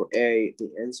says like for A,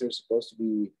 the answer is supposed to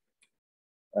be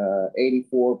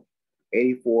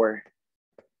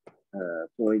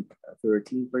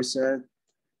 84.13%.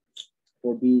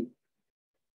 For B,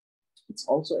 it's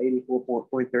also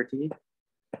 84.13.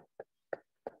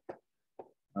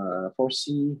 For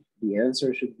C, the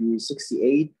answer should be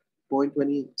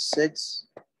 68.26,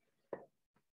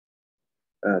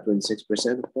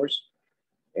 26%, of course.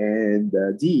 And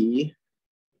D,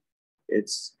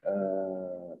 it's,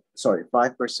 sorry,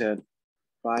 5%,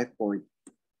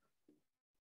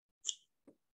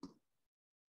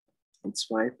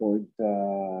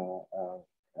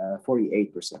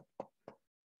 5.48%.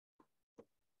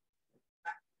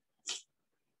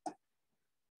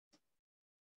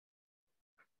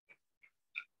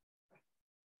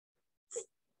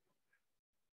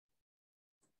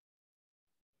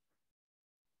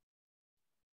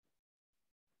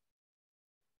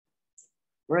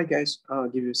 All right, guys, I'll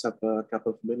give you some a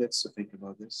couple of minutes to think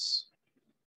about this.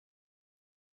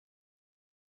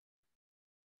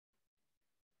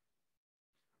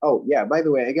 Oh, yeah, by the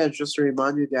way, again, just to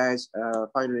remind you guys,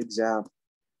 final exam.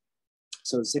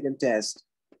 So the second test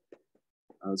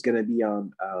is going to be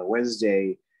on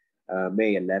Wednesday,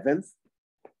 May 11th,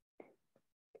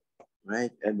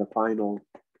 right? And the final,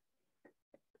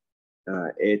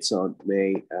 it's on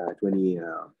May 20,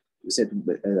 we said,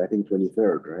 I think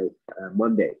 23rd, right?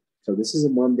 Monday. So this is a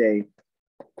Monday,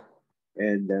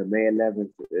 and May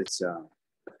 11th,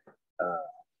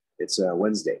 it's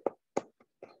Wednesday.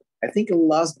 I think the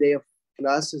last day of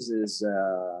classes is,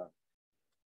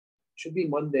 should be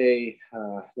Monday.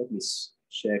 Let me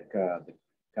check the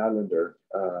calendar.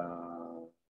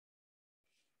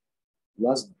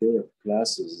 Last day of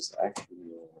classes is actually,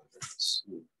 let's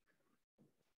see.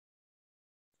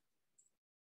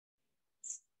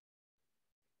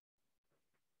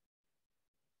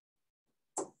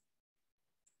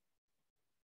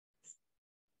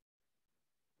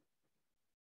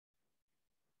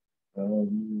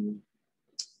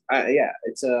 Yeah,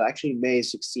 it's actually May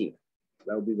 16th.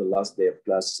 That will be the last day of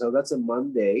class. So that's a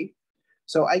Monday.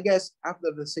 So I guess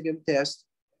after the second test,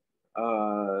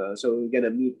 so we're gonna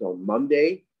meet on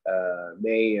Monday,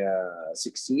 May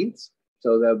 16th.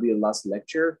 So that'll be the last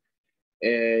lecture.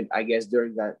 And I guess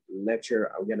during that lecture,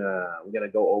 we're gonna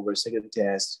go over second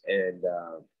test and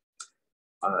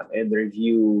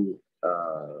review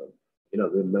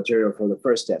the material for the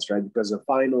first test, right? Because the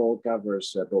final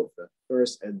covers both the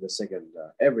first and the second,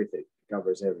 everything,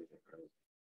 covers everything, right?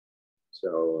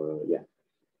 So yeah.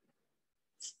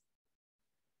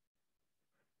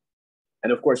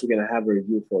 And of course, we're gonna have a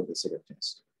review for the second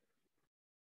test.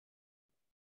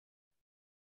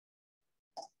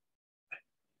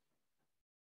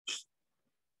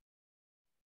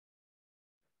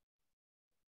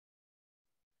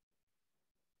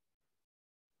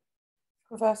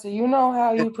 Professor, you know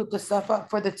how you put the stuff up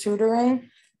for the tutoring?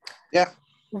 Yeah.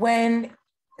 When,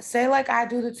 say like I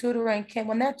do the tutoring,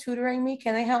 when they're tutoring me,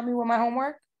 can they help me with my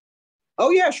homework? Oh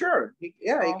yeah, sure.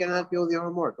 Yeah, he Oh, can help you with your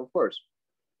homework, of course.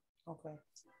 okay.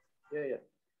 Yeah.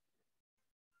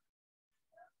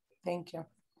 Thank you.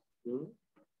 Mhm.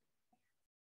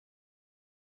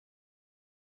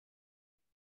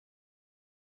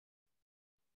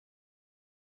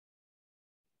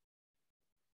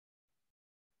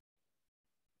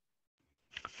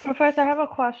 Professor, I have a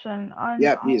question on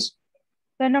Yeah, please.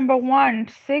 the number 1,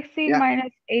 60 Yeah.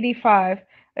 minus 85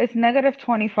 is negative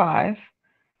 25.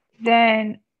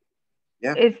 Then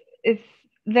Yeah. it's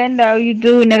then now you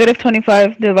do negative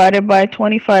 25 divided by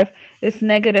 25 is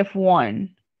negative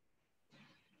 1.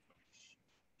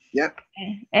 Yeah.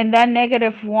 And that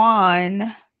negative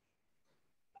 1,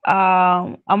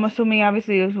 I'm assuming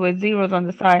obviously it's with zeros on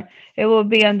the side. It will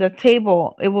be on the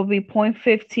table. It will be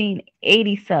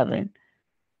 0.1587.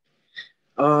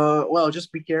 Well, just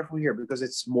be careful here because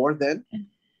it's more than,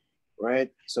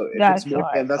 right? So if it's That's more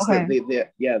right. than, that's Okay.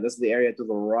 that's the area to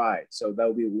the right. So that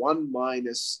will be 1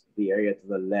 minus the area to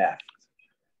the left.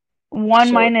 1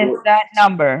 So minus that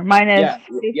number minus yeah.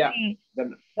 15.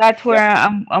 Then, That's where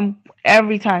I'm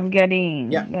every time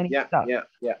getting stuck. Yeah.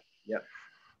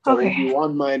 So it will be Okay.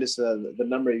 1 minus the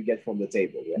number you get from the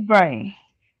table. Yeah. Right.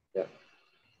 Yeah.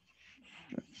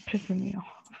 Pissing me off.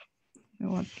 Give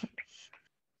me 1 second.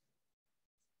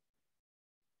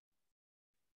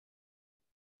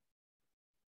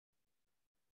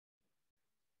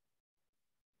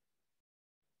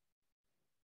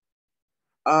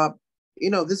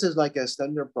 This is like a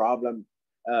standard problem.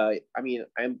 I'm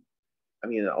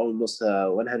almost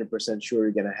 100% sure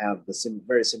you're gonna have the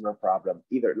very similar problem,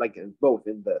 either like both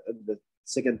in the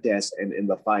second test and in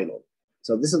the final.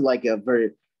 So this is like a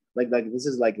very this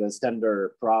is like a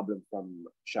standard problem from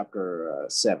chapter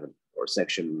 7 or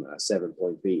section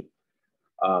 7.3.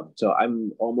 So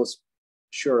I'm almost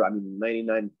sure,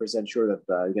 99% sure that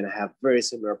you're gonna have very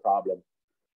similar problem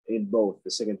in both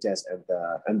the second test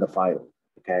and the final.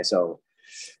 Okay, so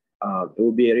it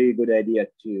would be a really good idea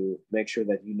to make sure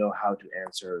that you know how to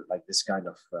answer like this kind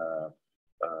of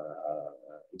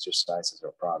exercises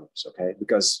or problems. Okay,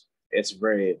 because that's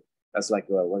like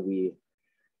when we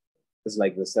it's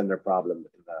like the standard problem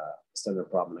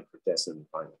like for test and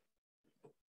final.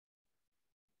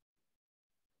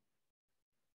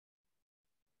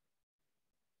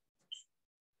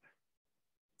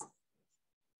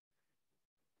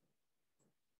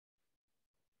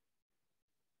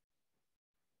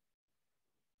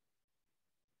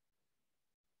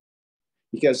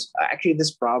 Because actually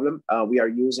this problem, we are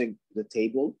using the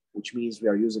table, which means we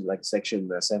are using like section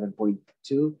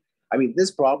 7.2.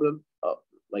 This problem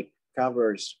like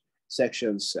covers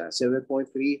sections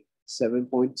 7.3,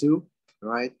 7.2,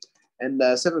 right? And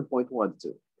 7.1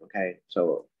 too. Okay,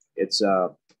 so this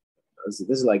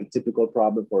is like a typical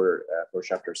problem for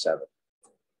chapter 7.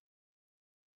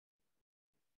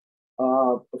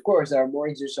 Of course, there are more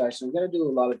exercises. We're gonna do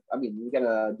a lot of. We're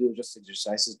gonna do just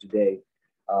exercises today.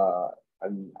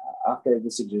 And after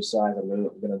this exercise, I'm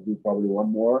gonna do probably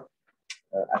one more,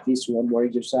 at least one more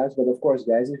exercise. But of course,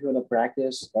 guys, if you wanna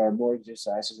practice, there are more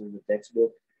exercises in the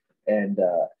textbook, and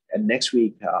next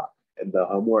week, in the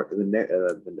homework,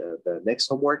 the next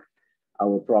homework, I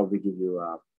will probably give you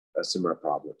similar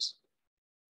problems.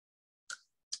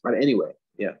 But anyway,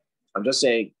 yeah, I'm just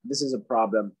saying this is a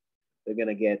problem they're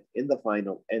gonna get in the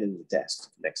final and in the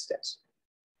next test.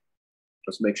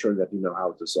 Just make sure that you know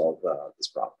how to solve this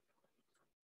problem.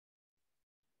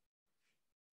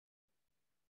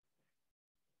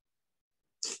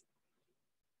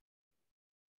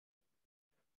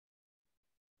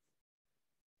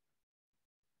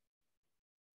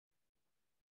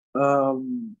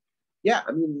 Yeah,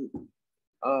 and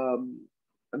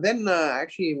then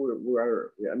actually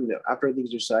we're after the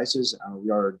exercises,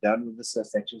 we are done with this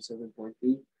section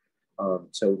 7.3.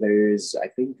 So there is, I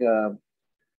think, we're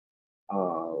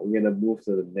gonna move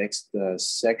to the next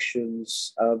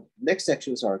sections. Next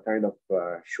sections are kind of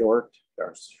short. They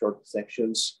are short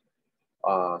sections.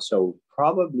 So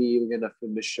probably we're gonna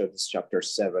finish this chapter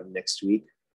 7 next week,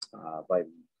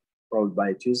 probably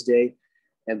by Tuesday.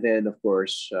 And then, of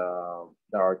course,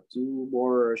 there are 2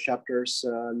 more chapters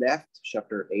left,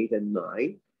 chapter 8 and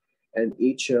 9. And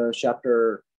each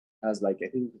chapter has like, I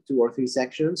think, 2 or 3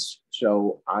 sections.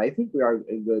 So I think we are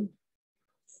in good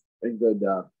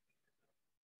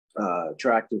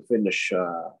track to finish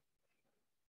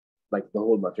like the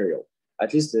whole material.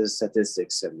 At least the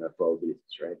statistics and the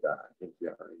probabilities, right? I think we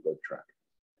are in good track.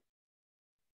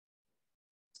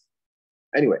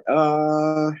 Anyway,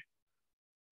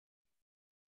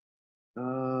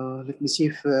 Let me see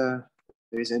if there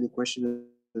is any question in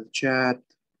the chat.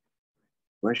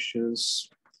 Questions.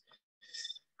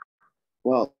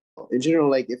 Well, in general,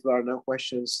 like if there are no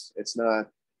questions, it's not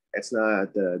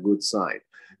a good sign.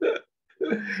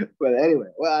 But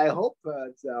anyway, well, I hope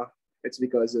it's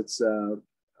because it's you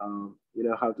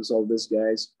know how to solve this,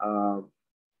 guys.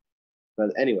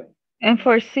 But anyway. And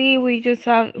for C, we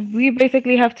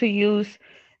basically have to use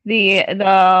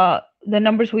the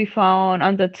numbers we found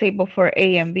on the table for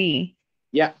A and B.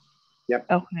 Yeah. Yep.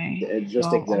 Okay.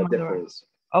 Just take Oh the my God. difference.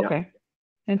 Okay.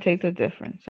 And take the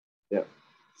difference. Yeah.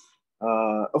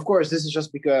 Of course, this is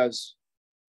just because,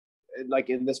 like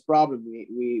in this problem,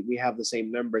 we have the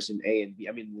same numbers in A and B.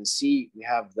 I mean, in C, we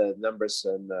have the numbers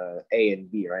in A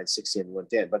and B, right? 60 and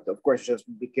 110. But of course, just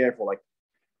be careful. Like,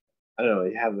 I don't know,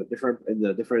 you have a different, in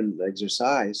the different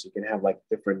exercise, you can have like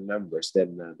different numbers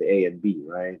than the A and B,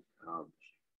 right?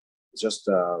 It's just,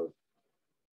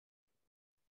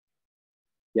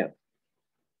 yeah.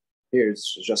 Here,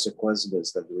 it's just a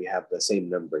coincidence that we have the same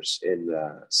numbers in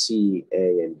C,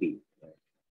 A, and B.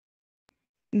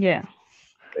 Yeah.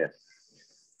 Yeah.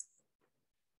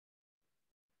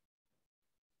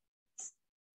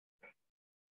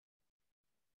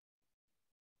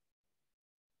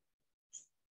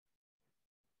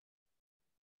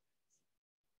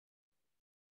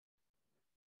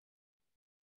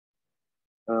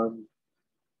 I'll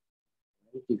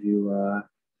give you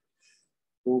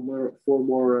 4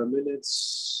 more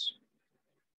minutes.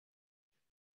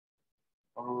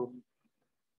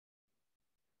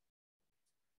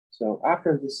 So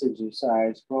after this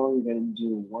exercise, probably going to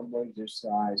do one more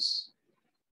exercise,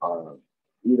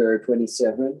 either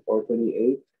 27 or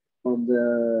 28 from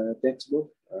the textbook,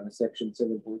 section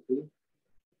 7.3.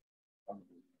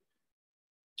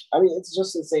 I mean, it's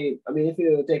just the same. I mean, if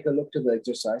you take a look to the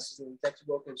exercises in the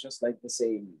textbook, it's just like the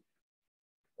same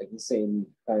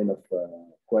kind of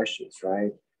questions,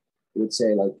 right? You would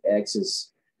say like X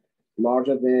is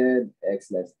larger than,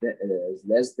 X is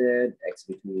less than, X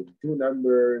between two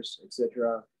numbers,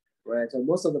 etc. Right? So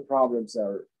most of the problems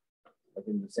are like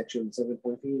in the section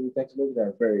 7.3 in the textbook.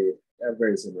 They're very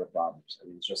similar problems. I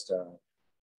mean, it's just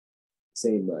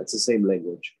same. It's the same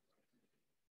language.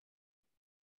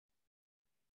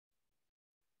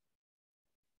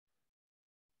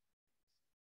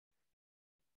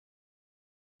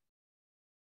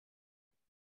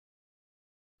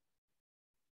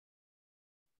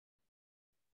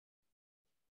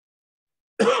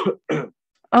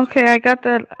 Okay, I got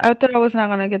the. I thought I was not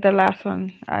gonna get the last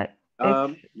one. You're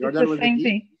It's done the with the same D?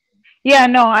 thing. Yeah,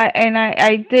 no,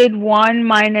 I did one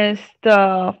minus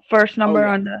the first Oh number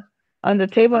yeah. on the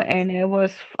table, and it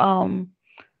was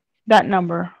that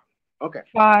number Okay.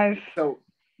 five So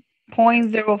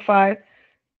point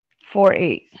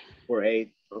 0548. 4,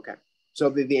 8. Okay. So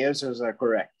the answers are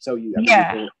correct. So you, I mean, you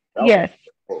Yeah. can. Okay. Yes.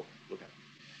 Cool. Okay.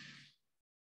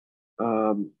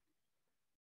 Um.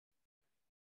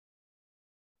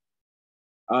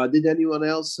 Did anyone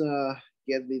else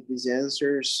get these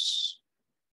answers?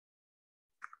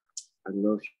 I don't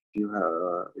know if you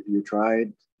have if you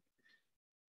tried.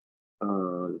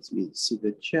 Let me see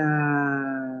the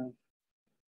chat.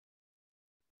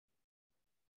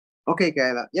 Okay,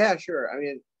 Kayla. Yeah, sure. I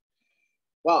mean,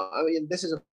 well, I mean, this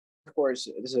is of course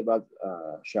this is about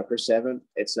chapter 7.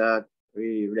 It's not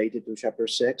really related to chapter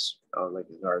 6. Like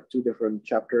there are two different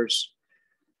chapters.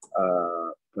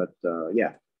 But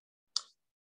yeah.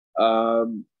 All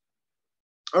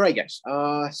right, guys.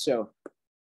 All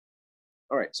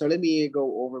right, so let me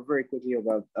go over very quickly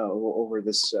about over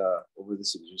this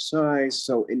exercise.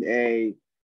 So in A,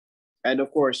 and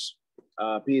of course,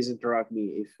 please interrupt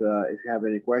me if you have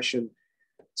any question.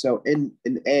 So in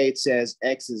A it says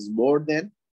X is more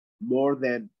than,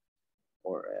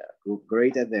 or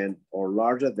greater than, or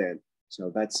larger than. So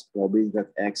that's probably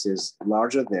that X is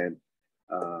larger than.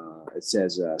 It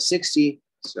says 60.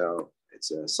 So it's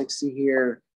 60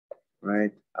 here,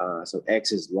 right? So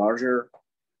X is larger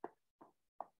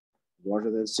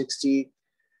than 60.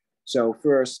 So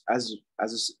first, as a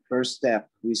first step,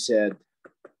 we said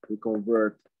we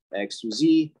convert X to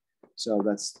Z. So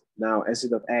that's now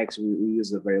instead of X, we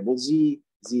use the variable Z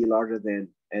larger than,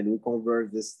 and we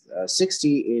convert this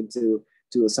 60 into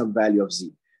some value of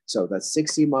Z. So that's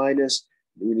 60 minus,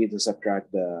 we need to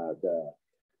subtract the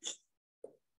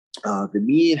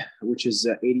mean, which is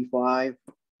 85,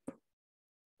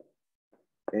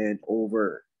 and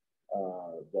over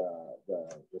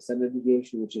the standard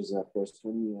deviation, which is of course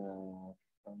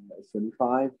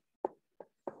 25.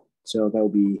 So that will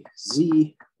be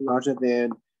Z larger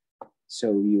than.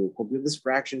 So you complete this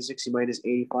fraction, 60 minus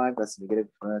 85, that's negative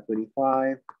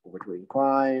 25 over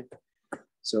 25.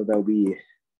 So that'll be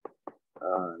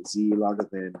z larger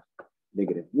than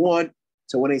 -1.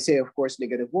 So when I say, of course,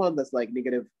 -1, that's like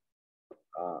negative,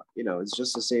 you know, it's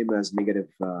just the same as negative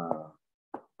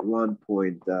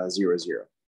 1.00.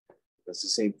 That's the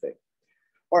same thing.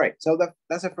 All right, so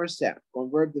that's the first step.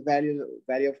 Convert the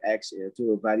value of x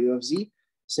into a value of z.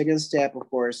 Second step, of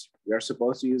course, we are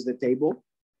supposed to use the table.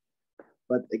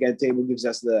 But again, table gives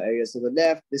us the areas to the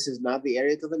left. This is not the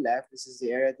area to the left. This is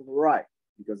the area to the right,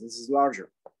 because this is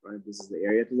larger, right? This is the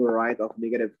area to the right of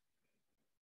 -1.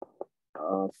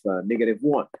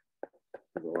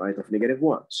 To the right of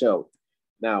 -1. So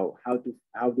now how do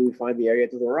we find the area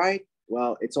to the right?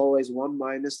 Well, it's always 1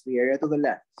 minus the area to the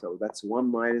left. So that's 1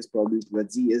 minus probability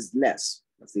that z is less.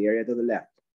 That's the area to the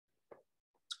left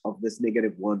of this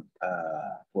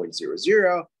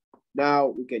 -1.00. Now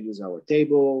we can use our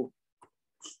table.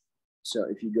 So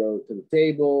if you go to the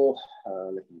table,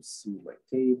 let me see my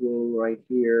table right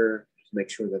here. Just make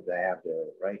sure that I have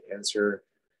the right answer.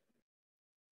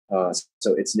 So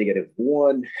it's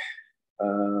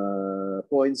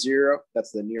 -1.0.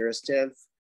 That's the nearest tenth,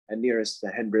 and nearest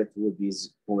hundredth would be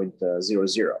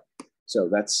 0.00. So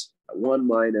that's 1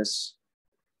 minus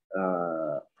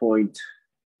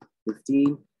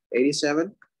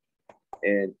 0.1587,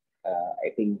 and I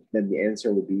think then the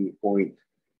answer would be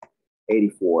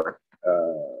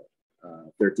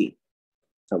 0.8413.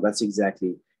 So that's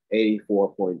exactly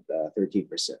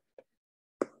 84.13%.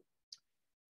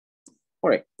 All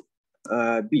right,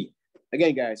 B.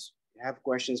 Again, guys, if you have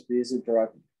questions, please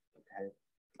interrupt me. Okay.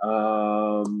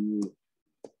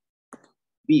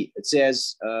 B, it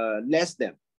says less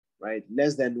than, right?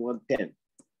 Less than 110.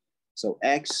 So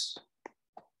X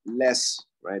less,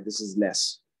 right? This is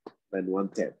less than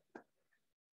 110.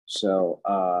 So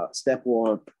step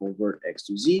 1, convert X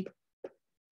to Z.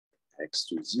 X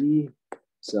to Z.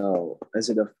 So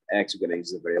instead of X, we're gonna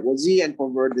use the variable Z and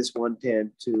convert this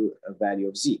 110 to a value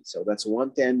of Z. So that's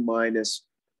 110 minus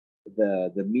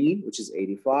the mean, which is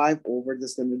 85, over the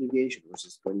standard deviation, which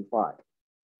is 25.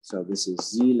 So this is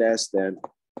Z less than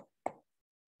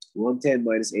 110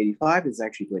 minus 85 is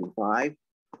actually 25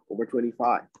 over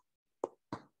 25.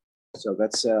 So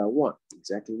that's 1,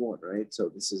 exactly 1, right? So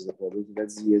this is the probability that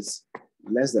Z is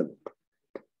less than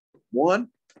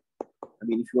 1. I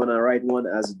mean, if you want to write 1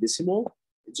 as a decimal,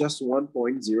 it's just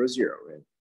 1.00, right?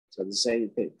 So the same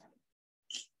thing.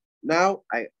 Now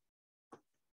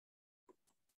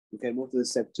we can move to the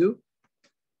step 2,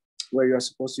 where you're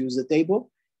supposed to use the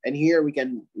table. And here we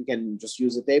can just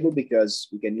use the table because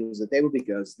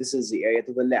this is the area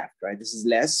to the left, right? This is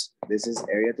less, this is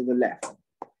area to the left.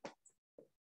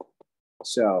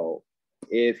 So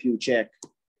if you check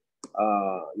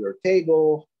your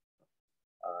table,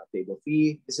 table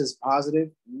fee, this is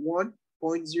positive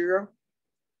 1.0,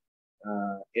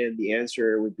 and the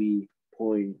answer would be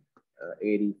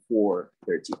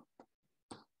 0.8413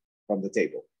 from the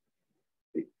table.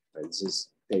 Right, this is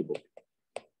table.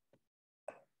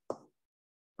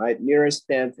 Right, nearest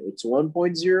tenth, it's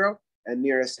 1.0, and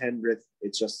nearest hundredth,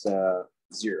 it's just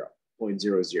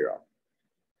 0.00.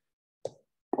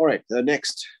 All right, the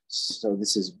next, so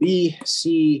this is B,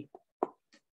 C.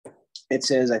 It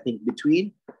says, I think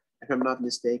between, if I'm not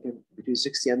mistaken, between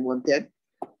 60 and 110.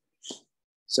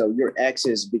 So your X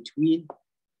is between,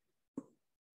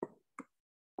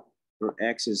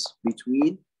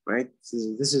 right?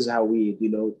 This is how we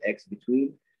denote X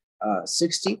between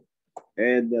 60,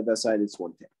 and the other side is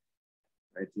 110,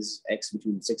 right? This is X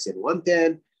between 60 and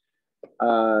 110.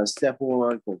 Step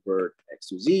 1, convert X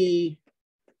to Z.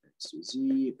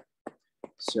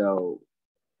 So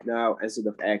now instead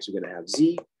of X, we're gonna have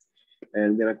Z,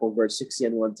 and we're gonna convert 60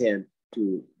 and 110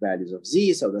 to values of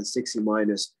Z. So that's 60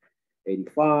 minus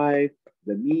 85,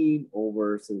 the mean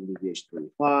over standard deviation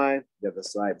 25. The other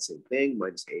side, same thing,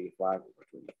 minus 85 over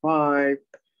 25.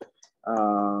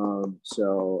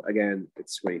 So again,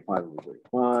 it's 25 over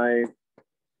 25.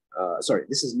 Sorry,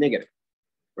 this is negative,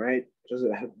 right? Just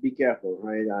be careful,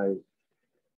 right?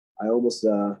 I almost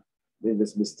made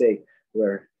this mistake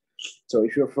where, so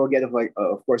if you forget of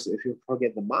course, if you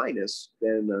forget the minus,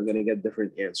 then I'm gonna get a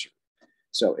different answer.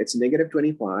 So it's negative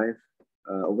 25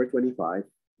 over 25,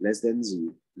 less than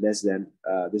Z, less than,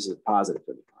 this is positive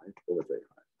 25 over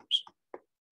 25.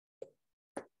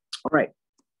 All right,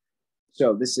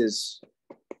 so this is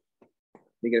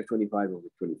negative 25 over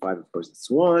 25, of course it's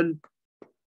 1,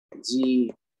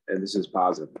 Z, and this is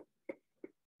positive.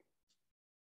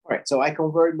 All right, so I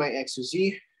converted my X to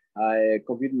Z, I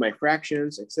computed my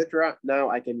fractions, etc. Now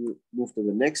I can move to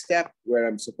the next step where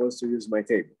I'm supposed to use my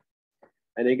table.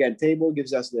 And again, table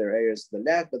gives us the areas to the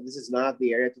left, but this is not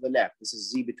the area to the left. This is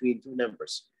Z between two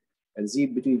numbers. And Z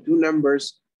between two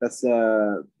numbers, That's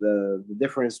the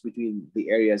difference between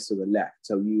the areas to the left.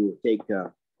 So you take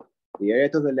the area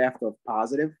to the left of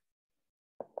positive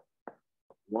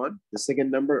 1, the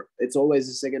second number, it's always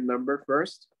the second number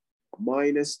first,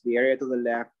 minus the area to the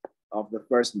left of the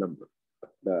first number,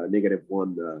 the negative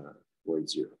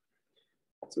 1.0.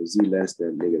 So z less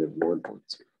than negative 1.0,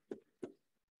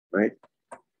 right?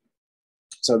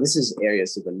 So this is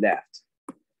areas to the left.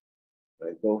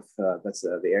 Right, both, that's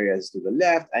the areas to the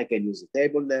left. I can use the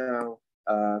table now.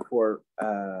 For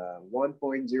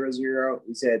 1.00,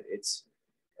 we said it's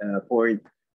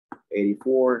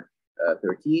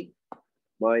 0.8413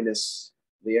 minus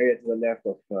the area to the left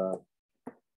of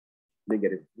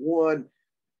negative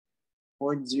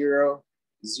 1.00.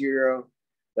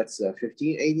 That's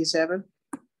 1587.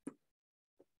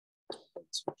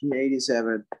 It's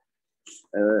 1587.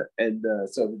 So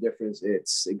the difference,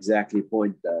 it's exactly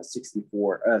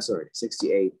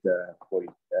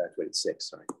 68.26,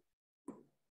 sorry.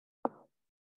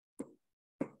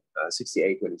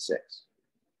 68.26.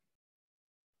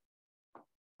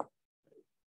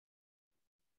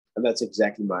 And that's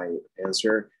exactly my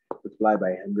answer. Multiply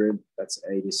by 100, that's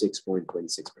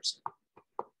 86.26%.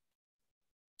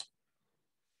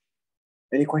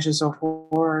 Any questions so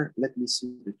far? Let me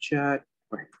see the chat.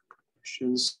 All right,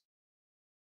 questions.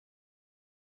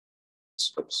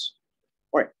 Oops.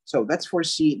 All right, so that's for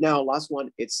C. Now, last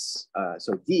one, it's,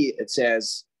 so D, it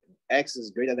says X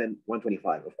is greater than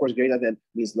 125. Of course, greater than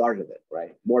means larger than,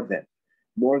 right? More than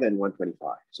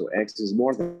 125. So X is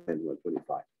more than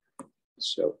 125.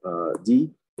 So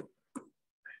D,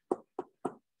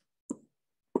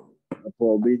 the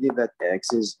probability that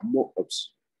X is more,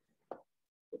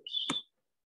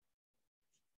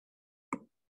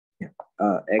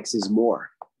 X is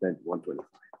more than 125.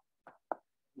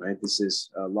 Right? This is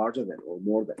larger than or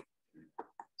more than.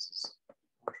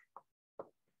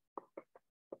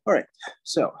 All right,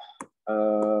 so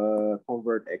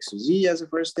convert X to Z as a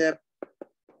first step.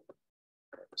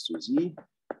 X to Z.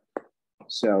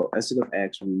 So instead of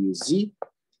X, we use Z,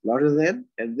 larger than,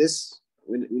 and this,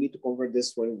 we need to convert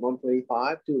this from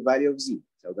 125 to a value of Z.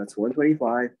 So that's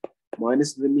 125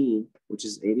 minus the mean, which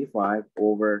is 85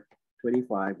 over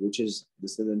 25, which is the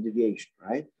standard deviation,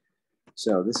 right?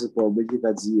 So this is probability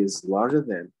that Z is larger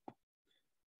than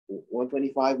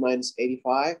 125 minus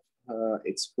 85,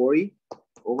 it's 40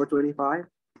 over 25.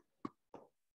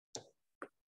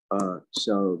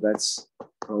 So that's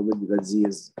probability that Z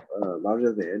is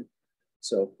larger than,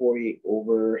 so 40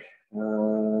 over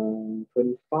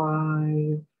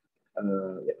 25,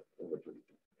 yeah,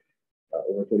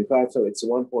 over 25, so it's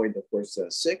 1 point, of course,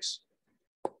 6,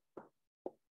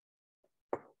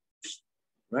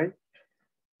 right?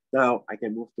 Now I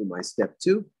can move to my step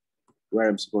 2, where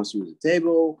I'm supposed to use a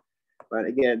table. But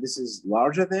again, this is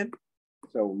larger than.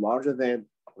 So larger than,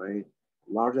 right?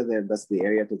 Larger than, that's the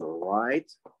area to the right.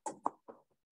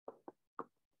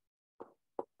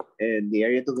 And the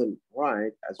area to the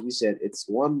right, as we said, it's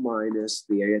 1 minus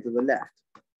the area to the left.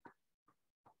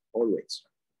 Always.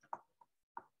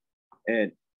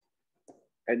 And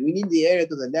we need the area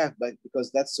to the left, but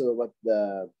because that's what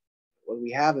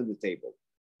we have in the table.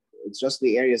 It's just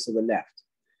the areas to the left.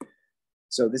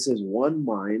 So this is 1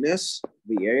 minus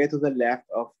the area to the left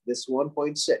of this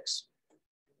 1.6. This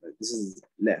is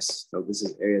less, so this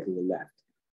is area to the left.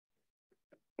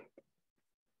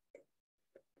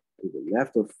 To the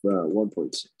left of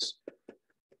 1.6.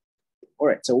 All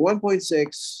right, so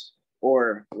 1.6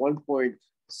 or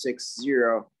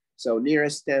 1.60. So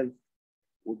nearest 10th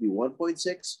would be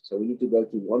 1.6. So we need to go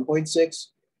to 1.6.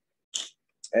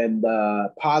 And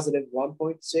positive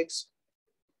 1.6,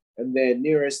 and then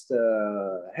nearest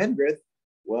hundredth,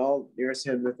 well, nearest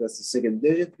hundredth, that's the second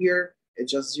digit here,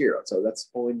 it's just 0, so that's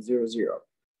 0.00.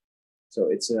 So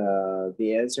it's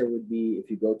the answer would be, if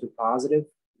you go to positive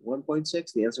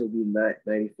 1.6, the answer would be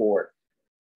 94.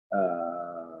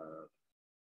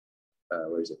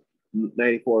 Where is it?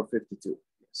 94.52.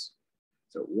 Yes.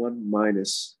 So 1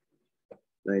 minus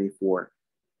 94.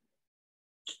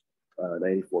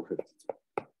 94.52.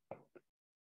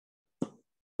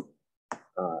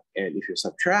 And if you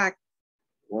subtract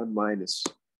 1 minus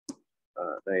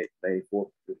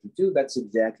 94.52, that's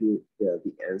exactly the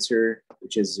answer,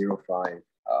 which is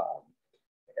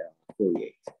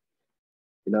 0.548.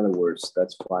 In other words,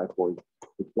 that's 5 point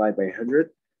multiplied by 100.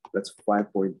 That's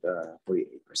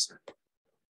 5.48%.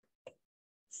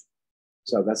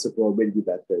 So that's the probability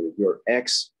that your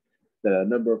X, the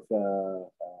number of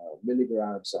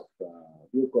milligrams of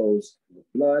glucose in the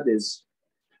blood, is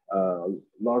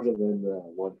larger than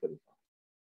 125.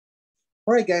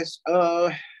 All right, guys.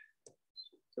 So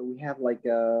we have like,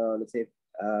 let's say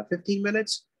 15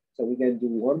 minutes. So we can do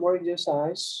one more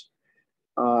exercise,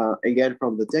 again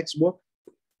from the textbook.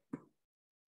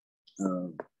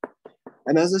 And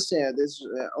as I said, it's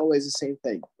always the same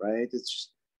thing, right? It's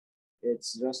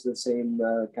just the same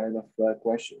kind of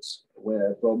questions,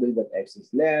 where probably that x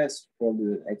is less,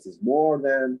 probably that x is more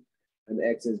than, and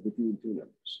x is between two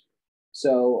numbers.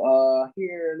 So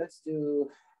here, let's do,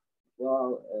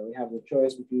 well, we have the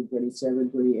choice between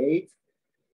 27, 28,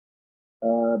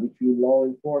 between law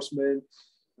enforcement.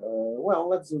 Well,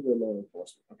 let's do the law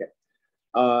enforcement, okay.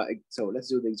 So let's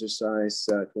do the exercise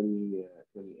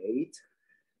 28,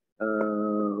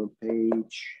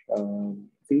 page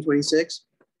 326.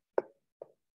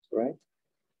 Right.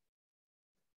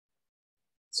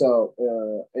 So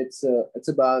it's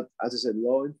about, as I said,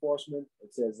 law enforcement.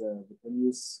 It says the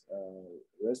police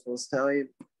response time.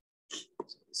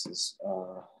 So this is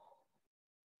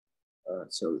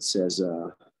so it says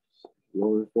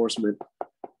law enforcement.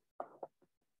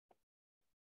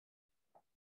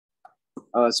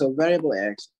 So variable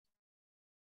x.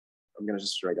 I'm gonna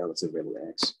just write down it's a variable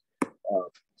x.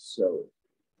 So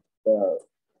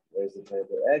where's the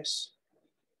variable x?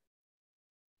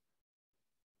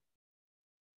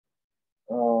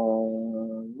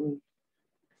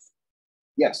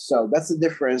 Yes, so that's the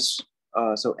difference.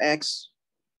 So x,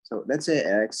 so let's say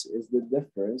x is the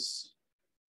difference,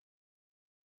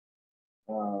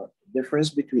 difference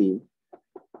between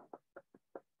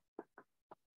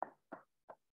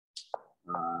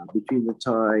the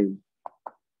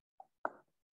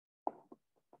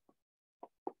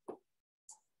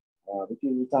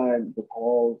time the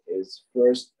call is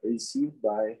first received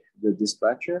by the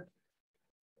dispatcher,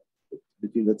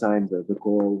 between the time that the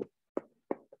call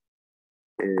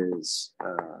is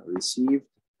received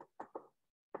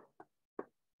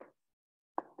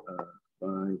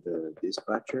by the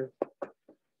dispatcher,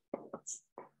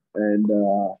 and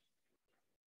the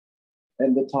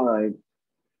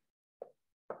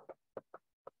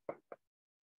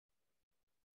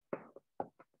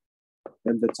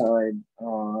time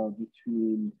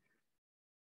between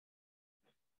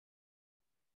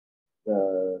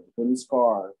the police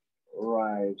car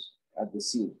arrives at the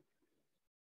scene,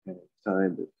 and the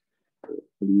time the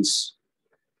police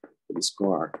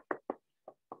car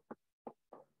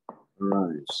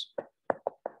arrives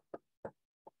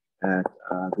at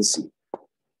the scene.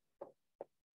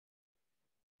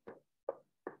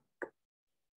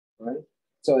 Right.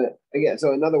 So again,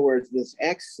 so in other words, this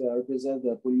X represents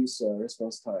the police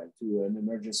response time to an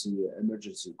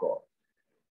emergency call.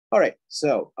 All right.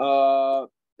 So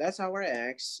that's our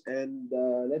X, and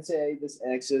let's say this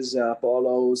X is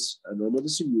follows a normal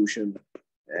distribution.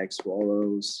 X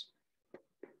follows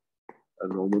a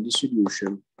normal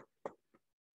distribution.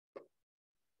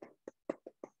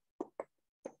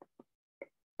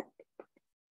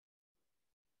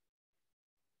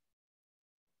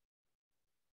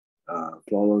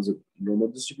 Follows a normal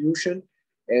distribution,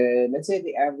 and let's say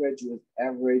the average with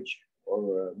average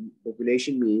or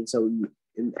population mean. So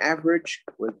in average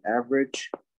with average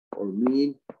or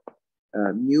mean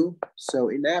mu. So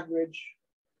in average,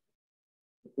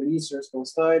 the police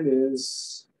response time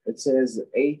is, it says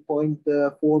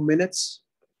 8.4 minutes.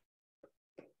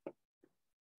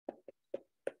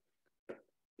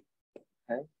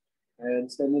 Okay, and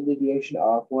standard deviation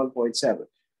of 1.7.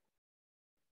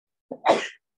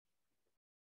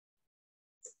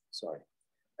 Sorry,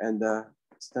 and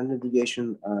standard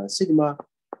deviation sigma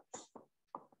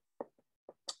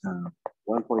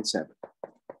 1.7.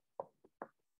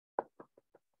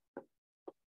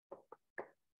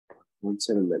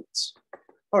 1.7 minutes.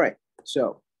 All right,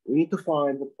 so we need to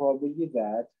find the probability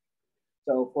that,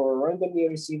 so for a randomly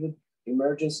received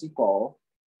emergency call,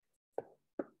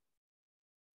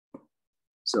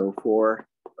 so for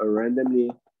a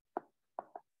randomly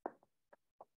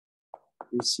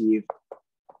received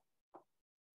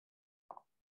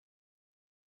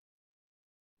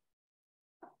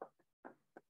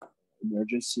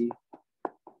emergency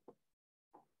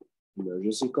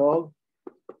call,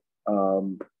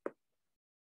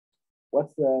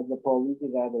 what's the probability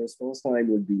that the response time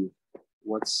would be?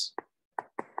 What's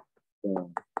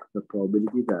the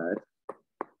probability that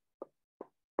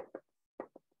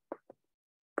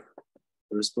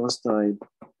the response time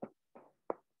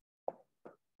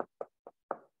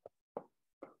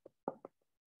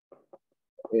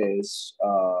is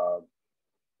or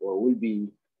will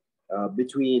be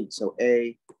between, so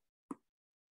A,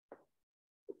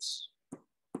 oops.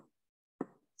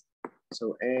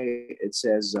 So A, it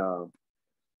says, so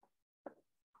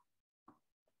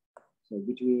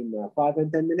between 5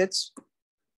 and 10 minutes.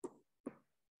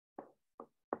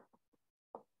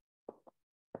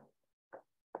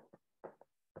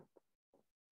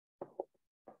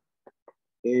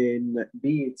 In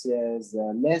B, it says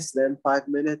less than 5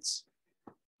 minutes.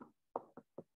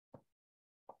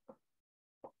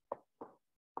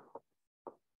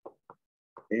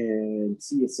 And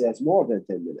C, it says more than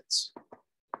 10 minutes.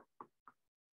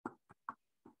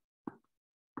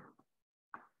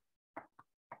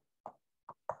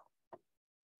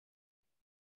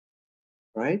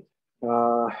 Right?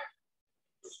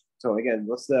 So again,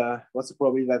 what's the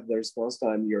probability that the response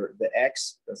time, the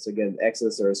X, that's again, X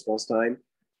is the response time,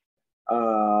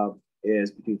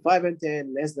 is between 5 and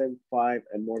 10, less than 5,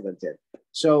 and more than 10.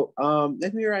 So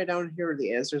let me write down here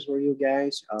the answers for you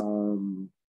guys.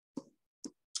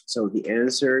 So the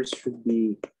answers should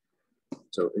be,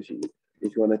 so if you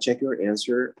want to check your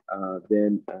answer,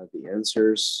 then the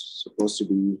answer's supposed to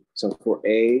be, so for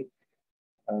A,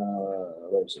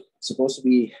 what was it? Supposed to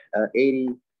be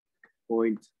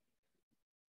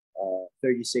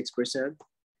 80.36%.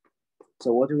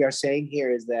 So what we are saying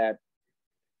here is that,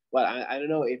 well, I don't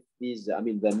know if these, I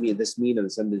mean, this mean and the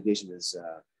standard deviation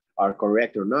are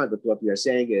correct or not, but what we are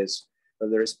saying is that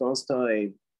the response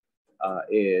time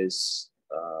is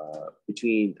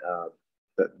between,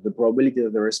 the probability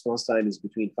that the response time is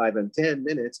between 5 and 10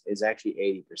 minutes is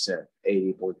actually 80%,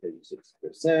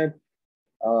 80.36%.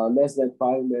 Less than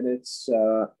 5 minutes,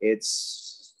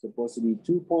 it's supposed to be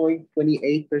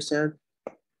 2.28%.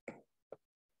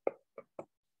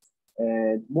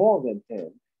 And more than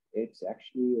 10, it's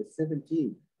actually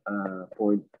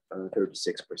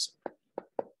 17.36%.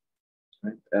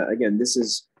 Right? Again, this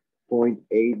is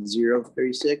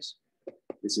 0.8036.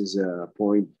 This is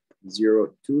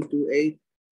 0.0228.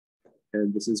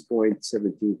 And this is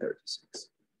 0.1736.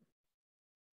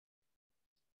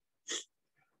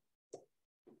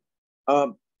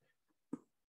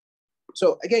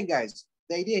 So again, guys,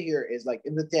 the idea here is like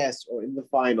in the test or in the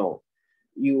final,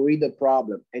 you read the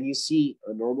problem and you see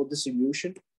a normal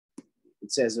distribution.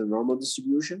 It says a normal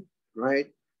distribution,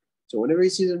 right? So whenever you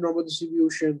see the normal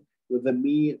distribution with the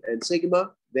mean and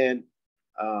sigma, then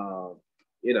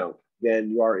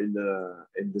then you are in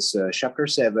this chapter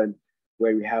 7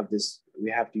 where we have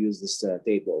to use this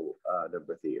table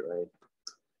number 3, right?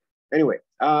 Anyway,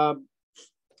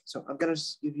 so I'm gonna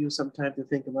give you some time to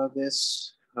think about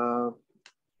this. I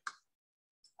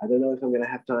don't know if I'm gonna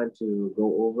have time to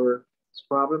go over this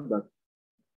problem, but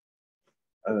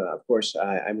of course,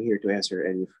 I'm here to answer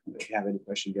any, if you have any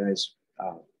question, guys,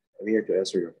 I'm here to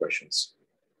answer your questions.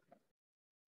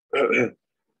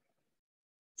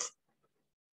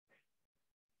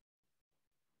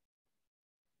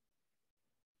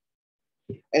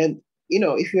 And,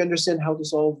 if you understand how to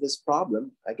solve this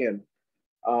problem, again,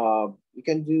 you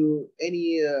can do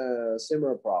any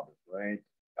similar problem, right?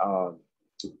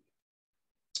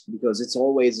 Because it's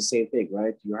always the same thing,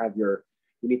 right? You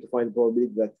need to find the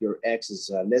probability that your X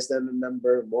is less than a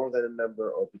number, more than a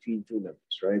number, or between two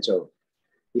numbers, right? So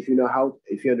if you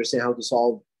understand how to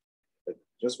solve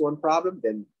just one problem,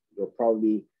 then you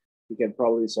can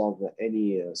probably solve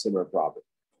any similar problem.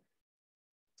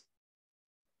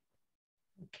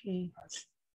 Okay.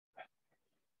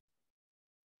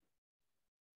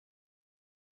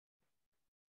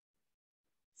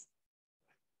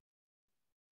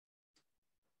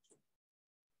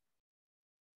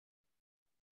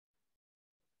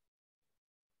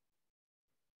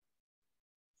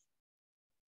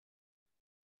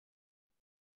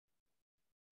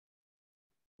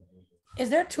 Is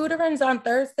there tutorings on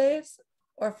Thursdays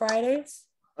or Fridays?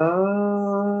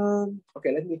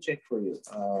 Okay, let me check for you.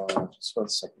 Just 1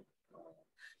 second.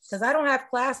 Because I don't have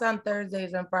class on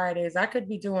Thursdays and Fridays. I could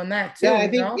be doing that too. Yeah, I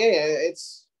think,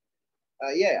 it's,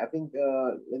 I think,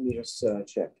 let me just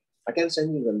check. I can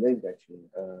send you the link actually.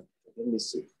 Let me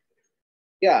see.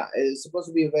 Yeah, it's supposed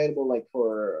to be available like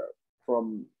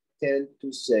from 10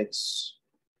 to 6,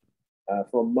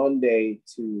 from Monday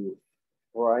to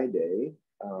Friday.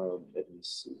 Let me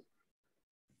see.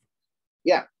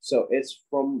 Yeah, so it's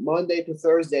from Monday to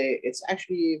Thursday. It's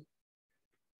actually,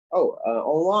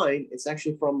 online, it's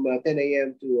actually from 10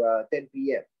 a.m. to 10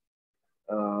 p.m.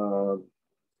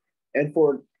 And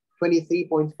for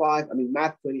 23.5, I mean,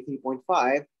 math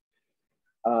 23.5,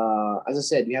 as I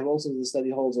said, we have also the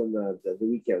study halls on the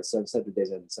weekends, some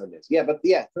Saturdays and Sundays. Yeah, but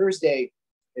yeah, Thursday,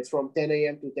 it's from 10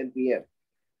 a.m. to 10 p.m.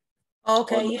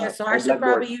 Okay, yeah, so I should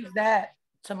probably use that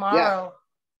tomorrow.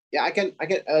 Yeah, I can,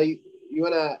 you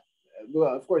wanna,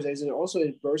 well, of course, there's also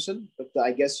in person, but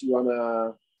I guess you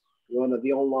wanna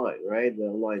be online, right? The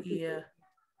online people. Yeah.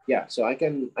 Yeah, so I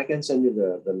can send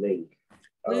you the link.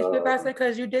 Please, Professor,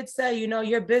 because you did say,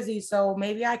 you're busy, so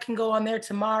maybe I can go on there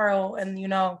tomorrow and,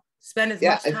 spend as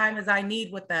much time as I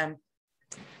need with them.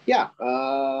 Yeah,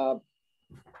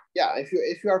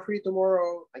 if you are free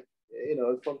tomorrow,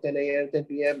 from 10 a.m. 10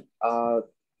 p.m.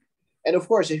 And of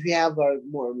course, if you have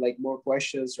more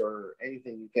questions or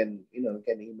anything, you can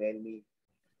email me.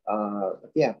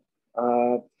 But yeah,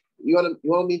 you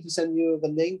want me to send you the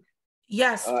link?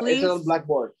 Yes, It's please. on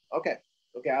Blackboard. Okay,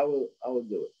 I will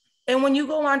do it. And when you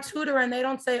go on Tutor and they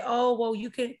don't say, oh, well,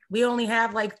 we only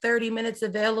have like 30 minutes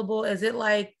available. Is it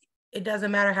like, it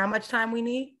doesn't matter how much time we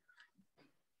need?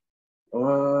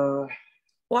 Well,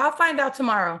 I'll find out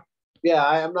tomorrow. Yeah,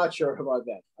 I'm not sure about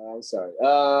that. I'm sorry.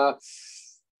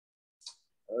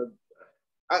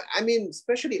 I mean,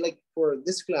 especially like for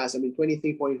this class, I mean,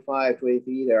 23.5,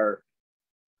 23, I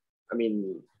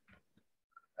mean,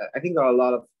 I think there are a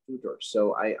lot of tutors.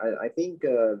 So I think they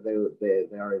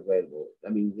are available. I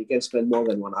mean, you can spend more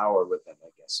than 1 hour with them, I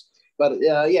guess. But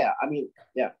yeah, I mean,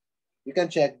 yeah, you can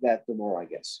check that tomorrow, I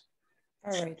guess.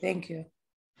 All right, thank you.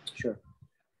 Sure.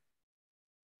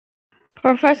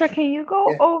 Professor, can you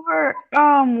go over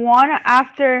one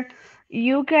after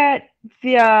you get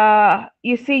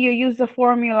you see you use the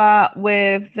formula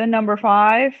with the number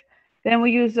 5, then we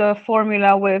use the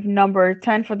formula with number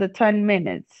 10 for the 10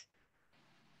 minutes.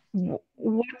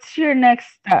 What's your next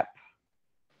step?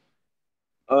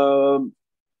 All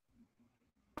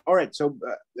right, so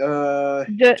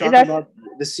talking about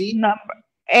the C number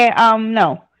A,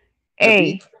 no,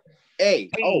 A. A.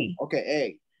 Oh, okay,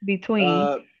 A. Between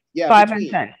 5 and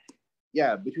 10.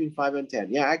 Yeah, between 5 and 10.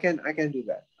 Yeah, I can do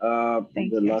that. In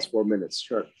the last 4 minutes,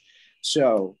 sure.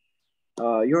 So,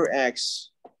 your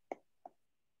X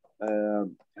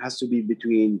has to be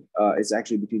between. It's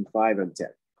actually between 5 and 10,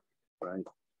 right?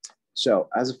 So,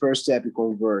 as a first step, you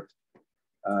convert.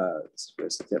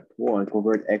 Step 1,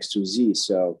 convert X to Z.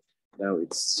 So now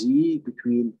it's Z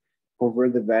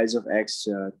convert the values of X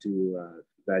to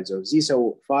values of Z.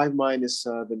 So 5 minus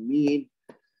the mean.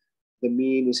 The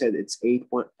mean, we said it's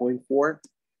 8.4.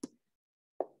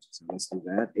 So let's do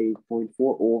that.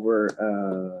 8.4 over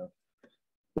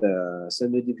the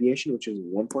standard deviation, which is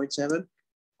 1.7.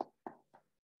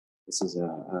 This is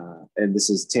and this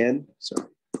is 10. So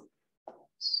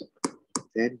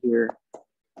 10 here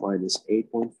minus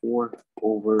 8.4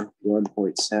 over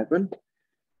 1.7.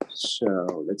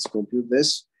 So let's compute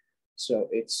this. So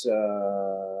it's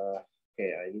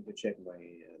okay. I need to check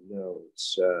my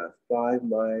notes. 5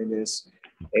 minus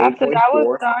 8.4. After that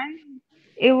was done,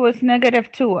 it was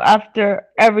 -2 after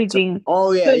everything. So,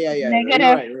 oh yeah, so yeah.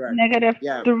 Negative, right. Negative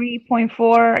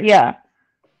 3.4. Yeah.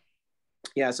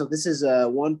 Yeah. So this is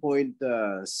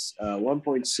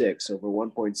 1.6 over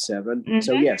 1.7.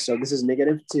 So yeah. So this is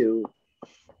 -2.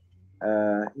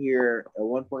 Here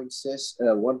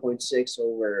 1.6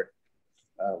 over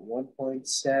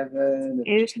 1.7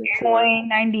 is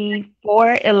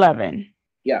 0.9411.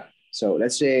 Yeah, so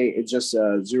let's say it's just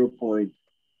 0.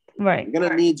 Right. You're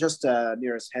gonna need just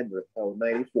nearest hundredth, so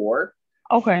 94.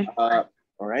 Okay. All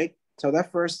right. So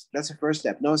that's the first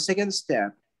step. Now, second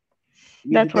step.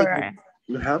 That's where I am.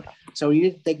 So you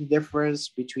need to take the difference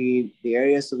between the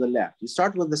areas to the left. You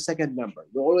start with the second number.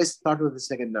 You always start with the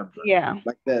second number. Yeah.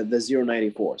 Like the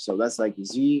 0.94. So that's like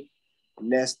Z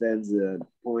less than the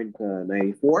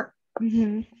 0.94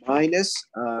 minus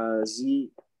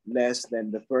Z less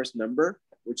than the first number,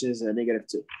 which is a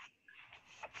 -2.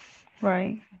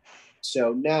 Right.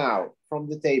 So now from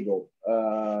the table,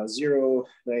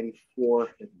 0.94,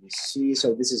 let me see.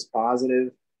 So this is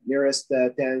positive. Nearest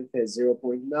 10th is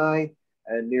 0.9,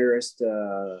 and nearest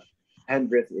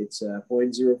 100th it's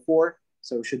 0.04.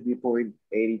 So it should be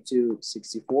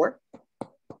 0.8264.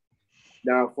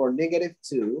 Now for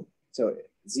 -2, so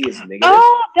Z is negative.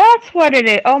 Oh, that's what it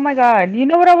is. Oh my God. You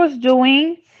know what I was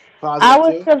doing? Positive I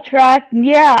was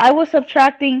I was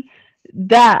subtracting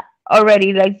that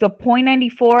already, like the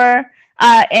 0.94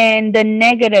 and the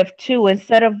 -2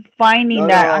 instead of finding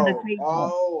that on the table.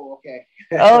 Oh, okay.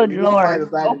 Oh Lord.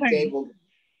 Okay. Table.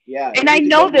 Yeah. And I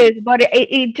know this, but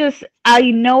it just,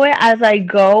 I know it as I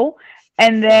go,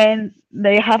 and then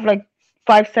they have like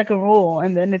 5-second rule,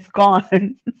 and then it's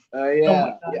gone.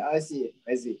 Yeah, yeah, I see.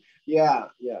 Yeah.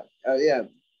 You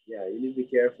need to be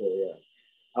careful. Yeah.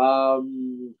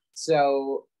 So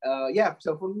so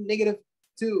from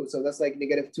 -2, so that's like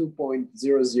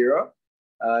 -2.00.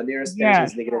 Nearest 10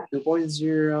 is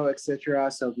 -2.0, etc.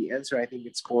 So the answer, I think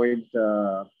it's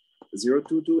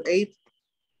 0.0228.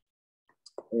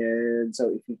 And so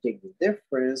if you take the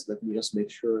difference, let me just make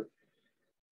sure.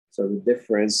 So the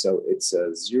difference, so it's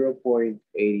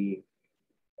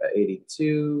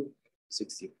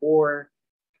 0.8264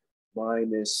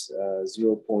 minus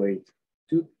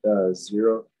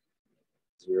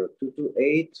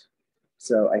 0.0228.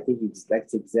 So I think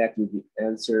that's exactly the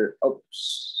answer. Oops.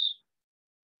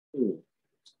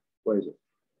 Where is it?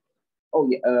 Oh,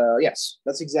 yeah, yes,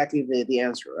 that's exactly the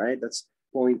answer, right? That's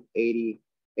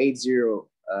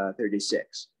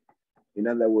 0.8036. In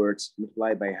other words,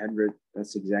 multiply by 100,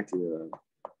 that's exactly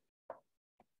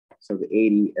so the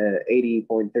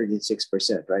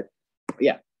 80.36%, right?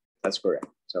 Yeah, that's correct.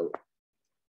 So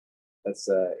that's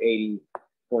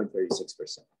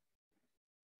 80.36%.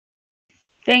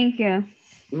 Thank you.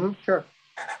 Sure.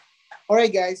 All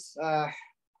right, guys. I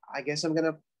guess I'm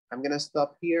gonna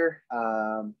stop here.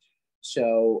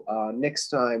 So next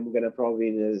time we're gonna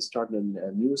probably start a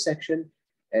new section,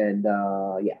 and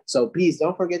yeah. So please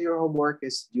don't forget your homework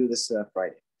is due this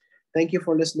Friday. Thank you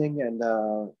for listening, and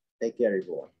take care,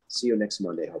 everyone. See you next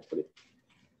Monday, hopefully.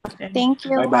 Thank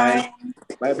you. Bye bye.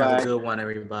 Bye bye. Have a good one,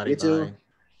 everybody. You too.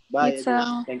 Bye. Bye. You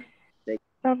too. Thank.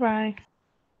 Bye bye.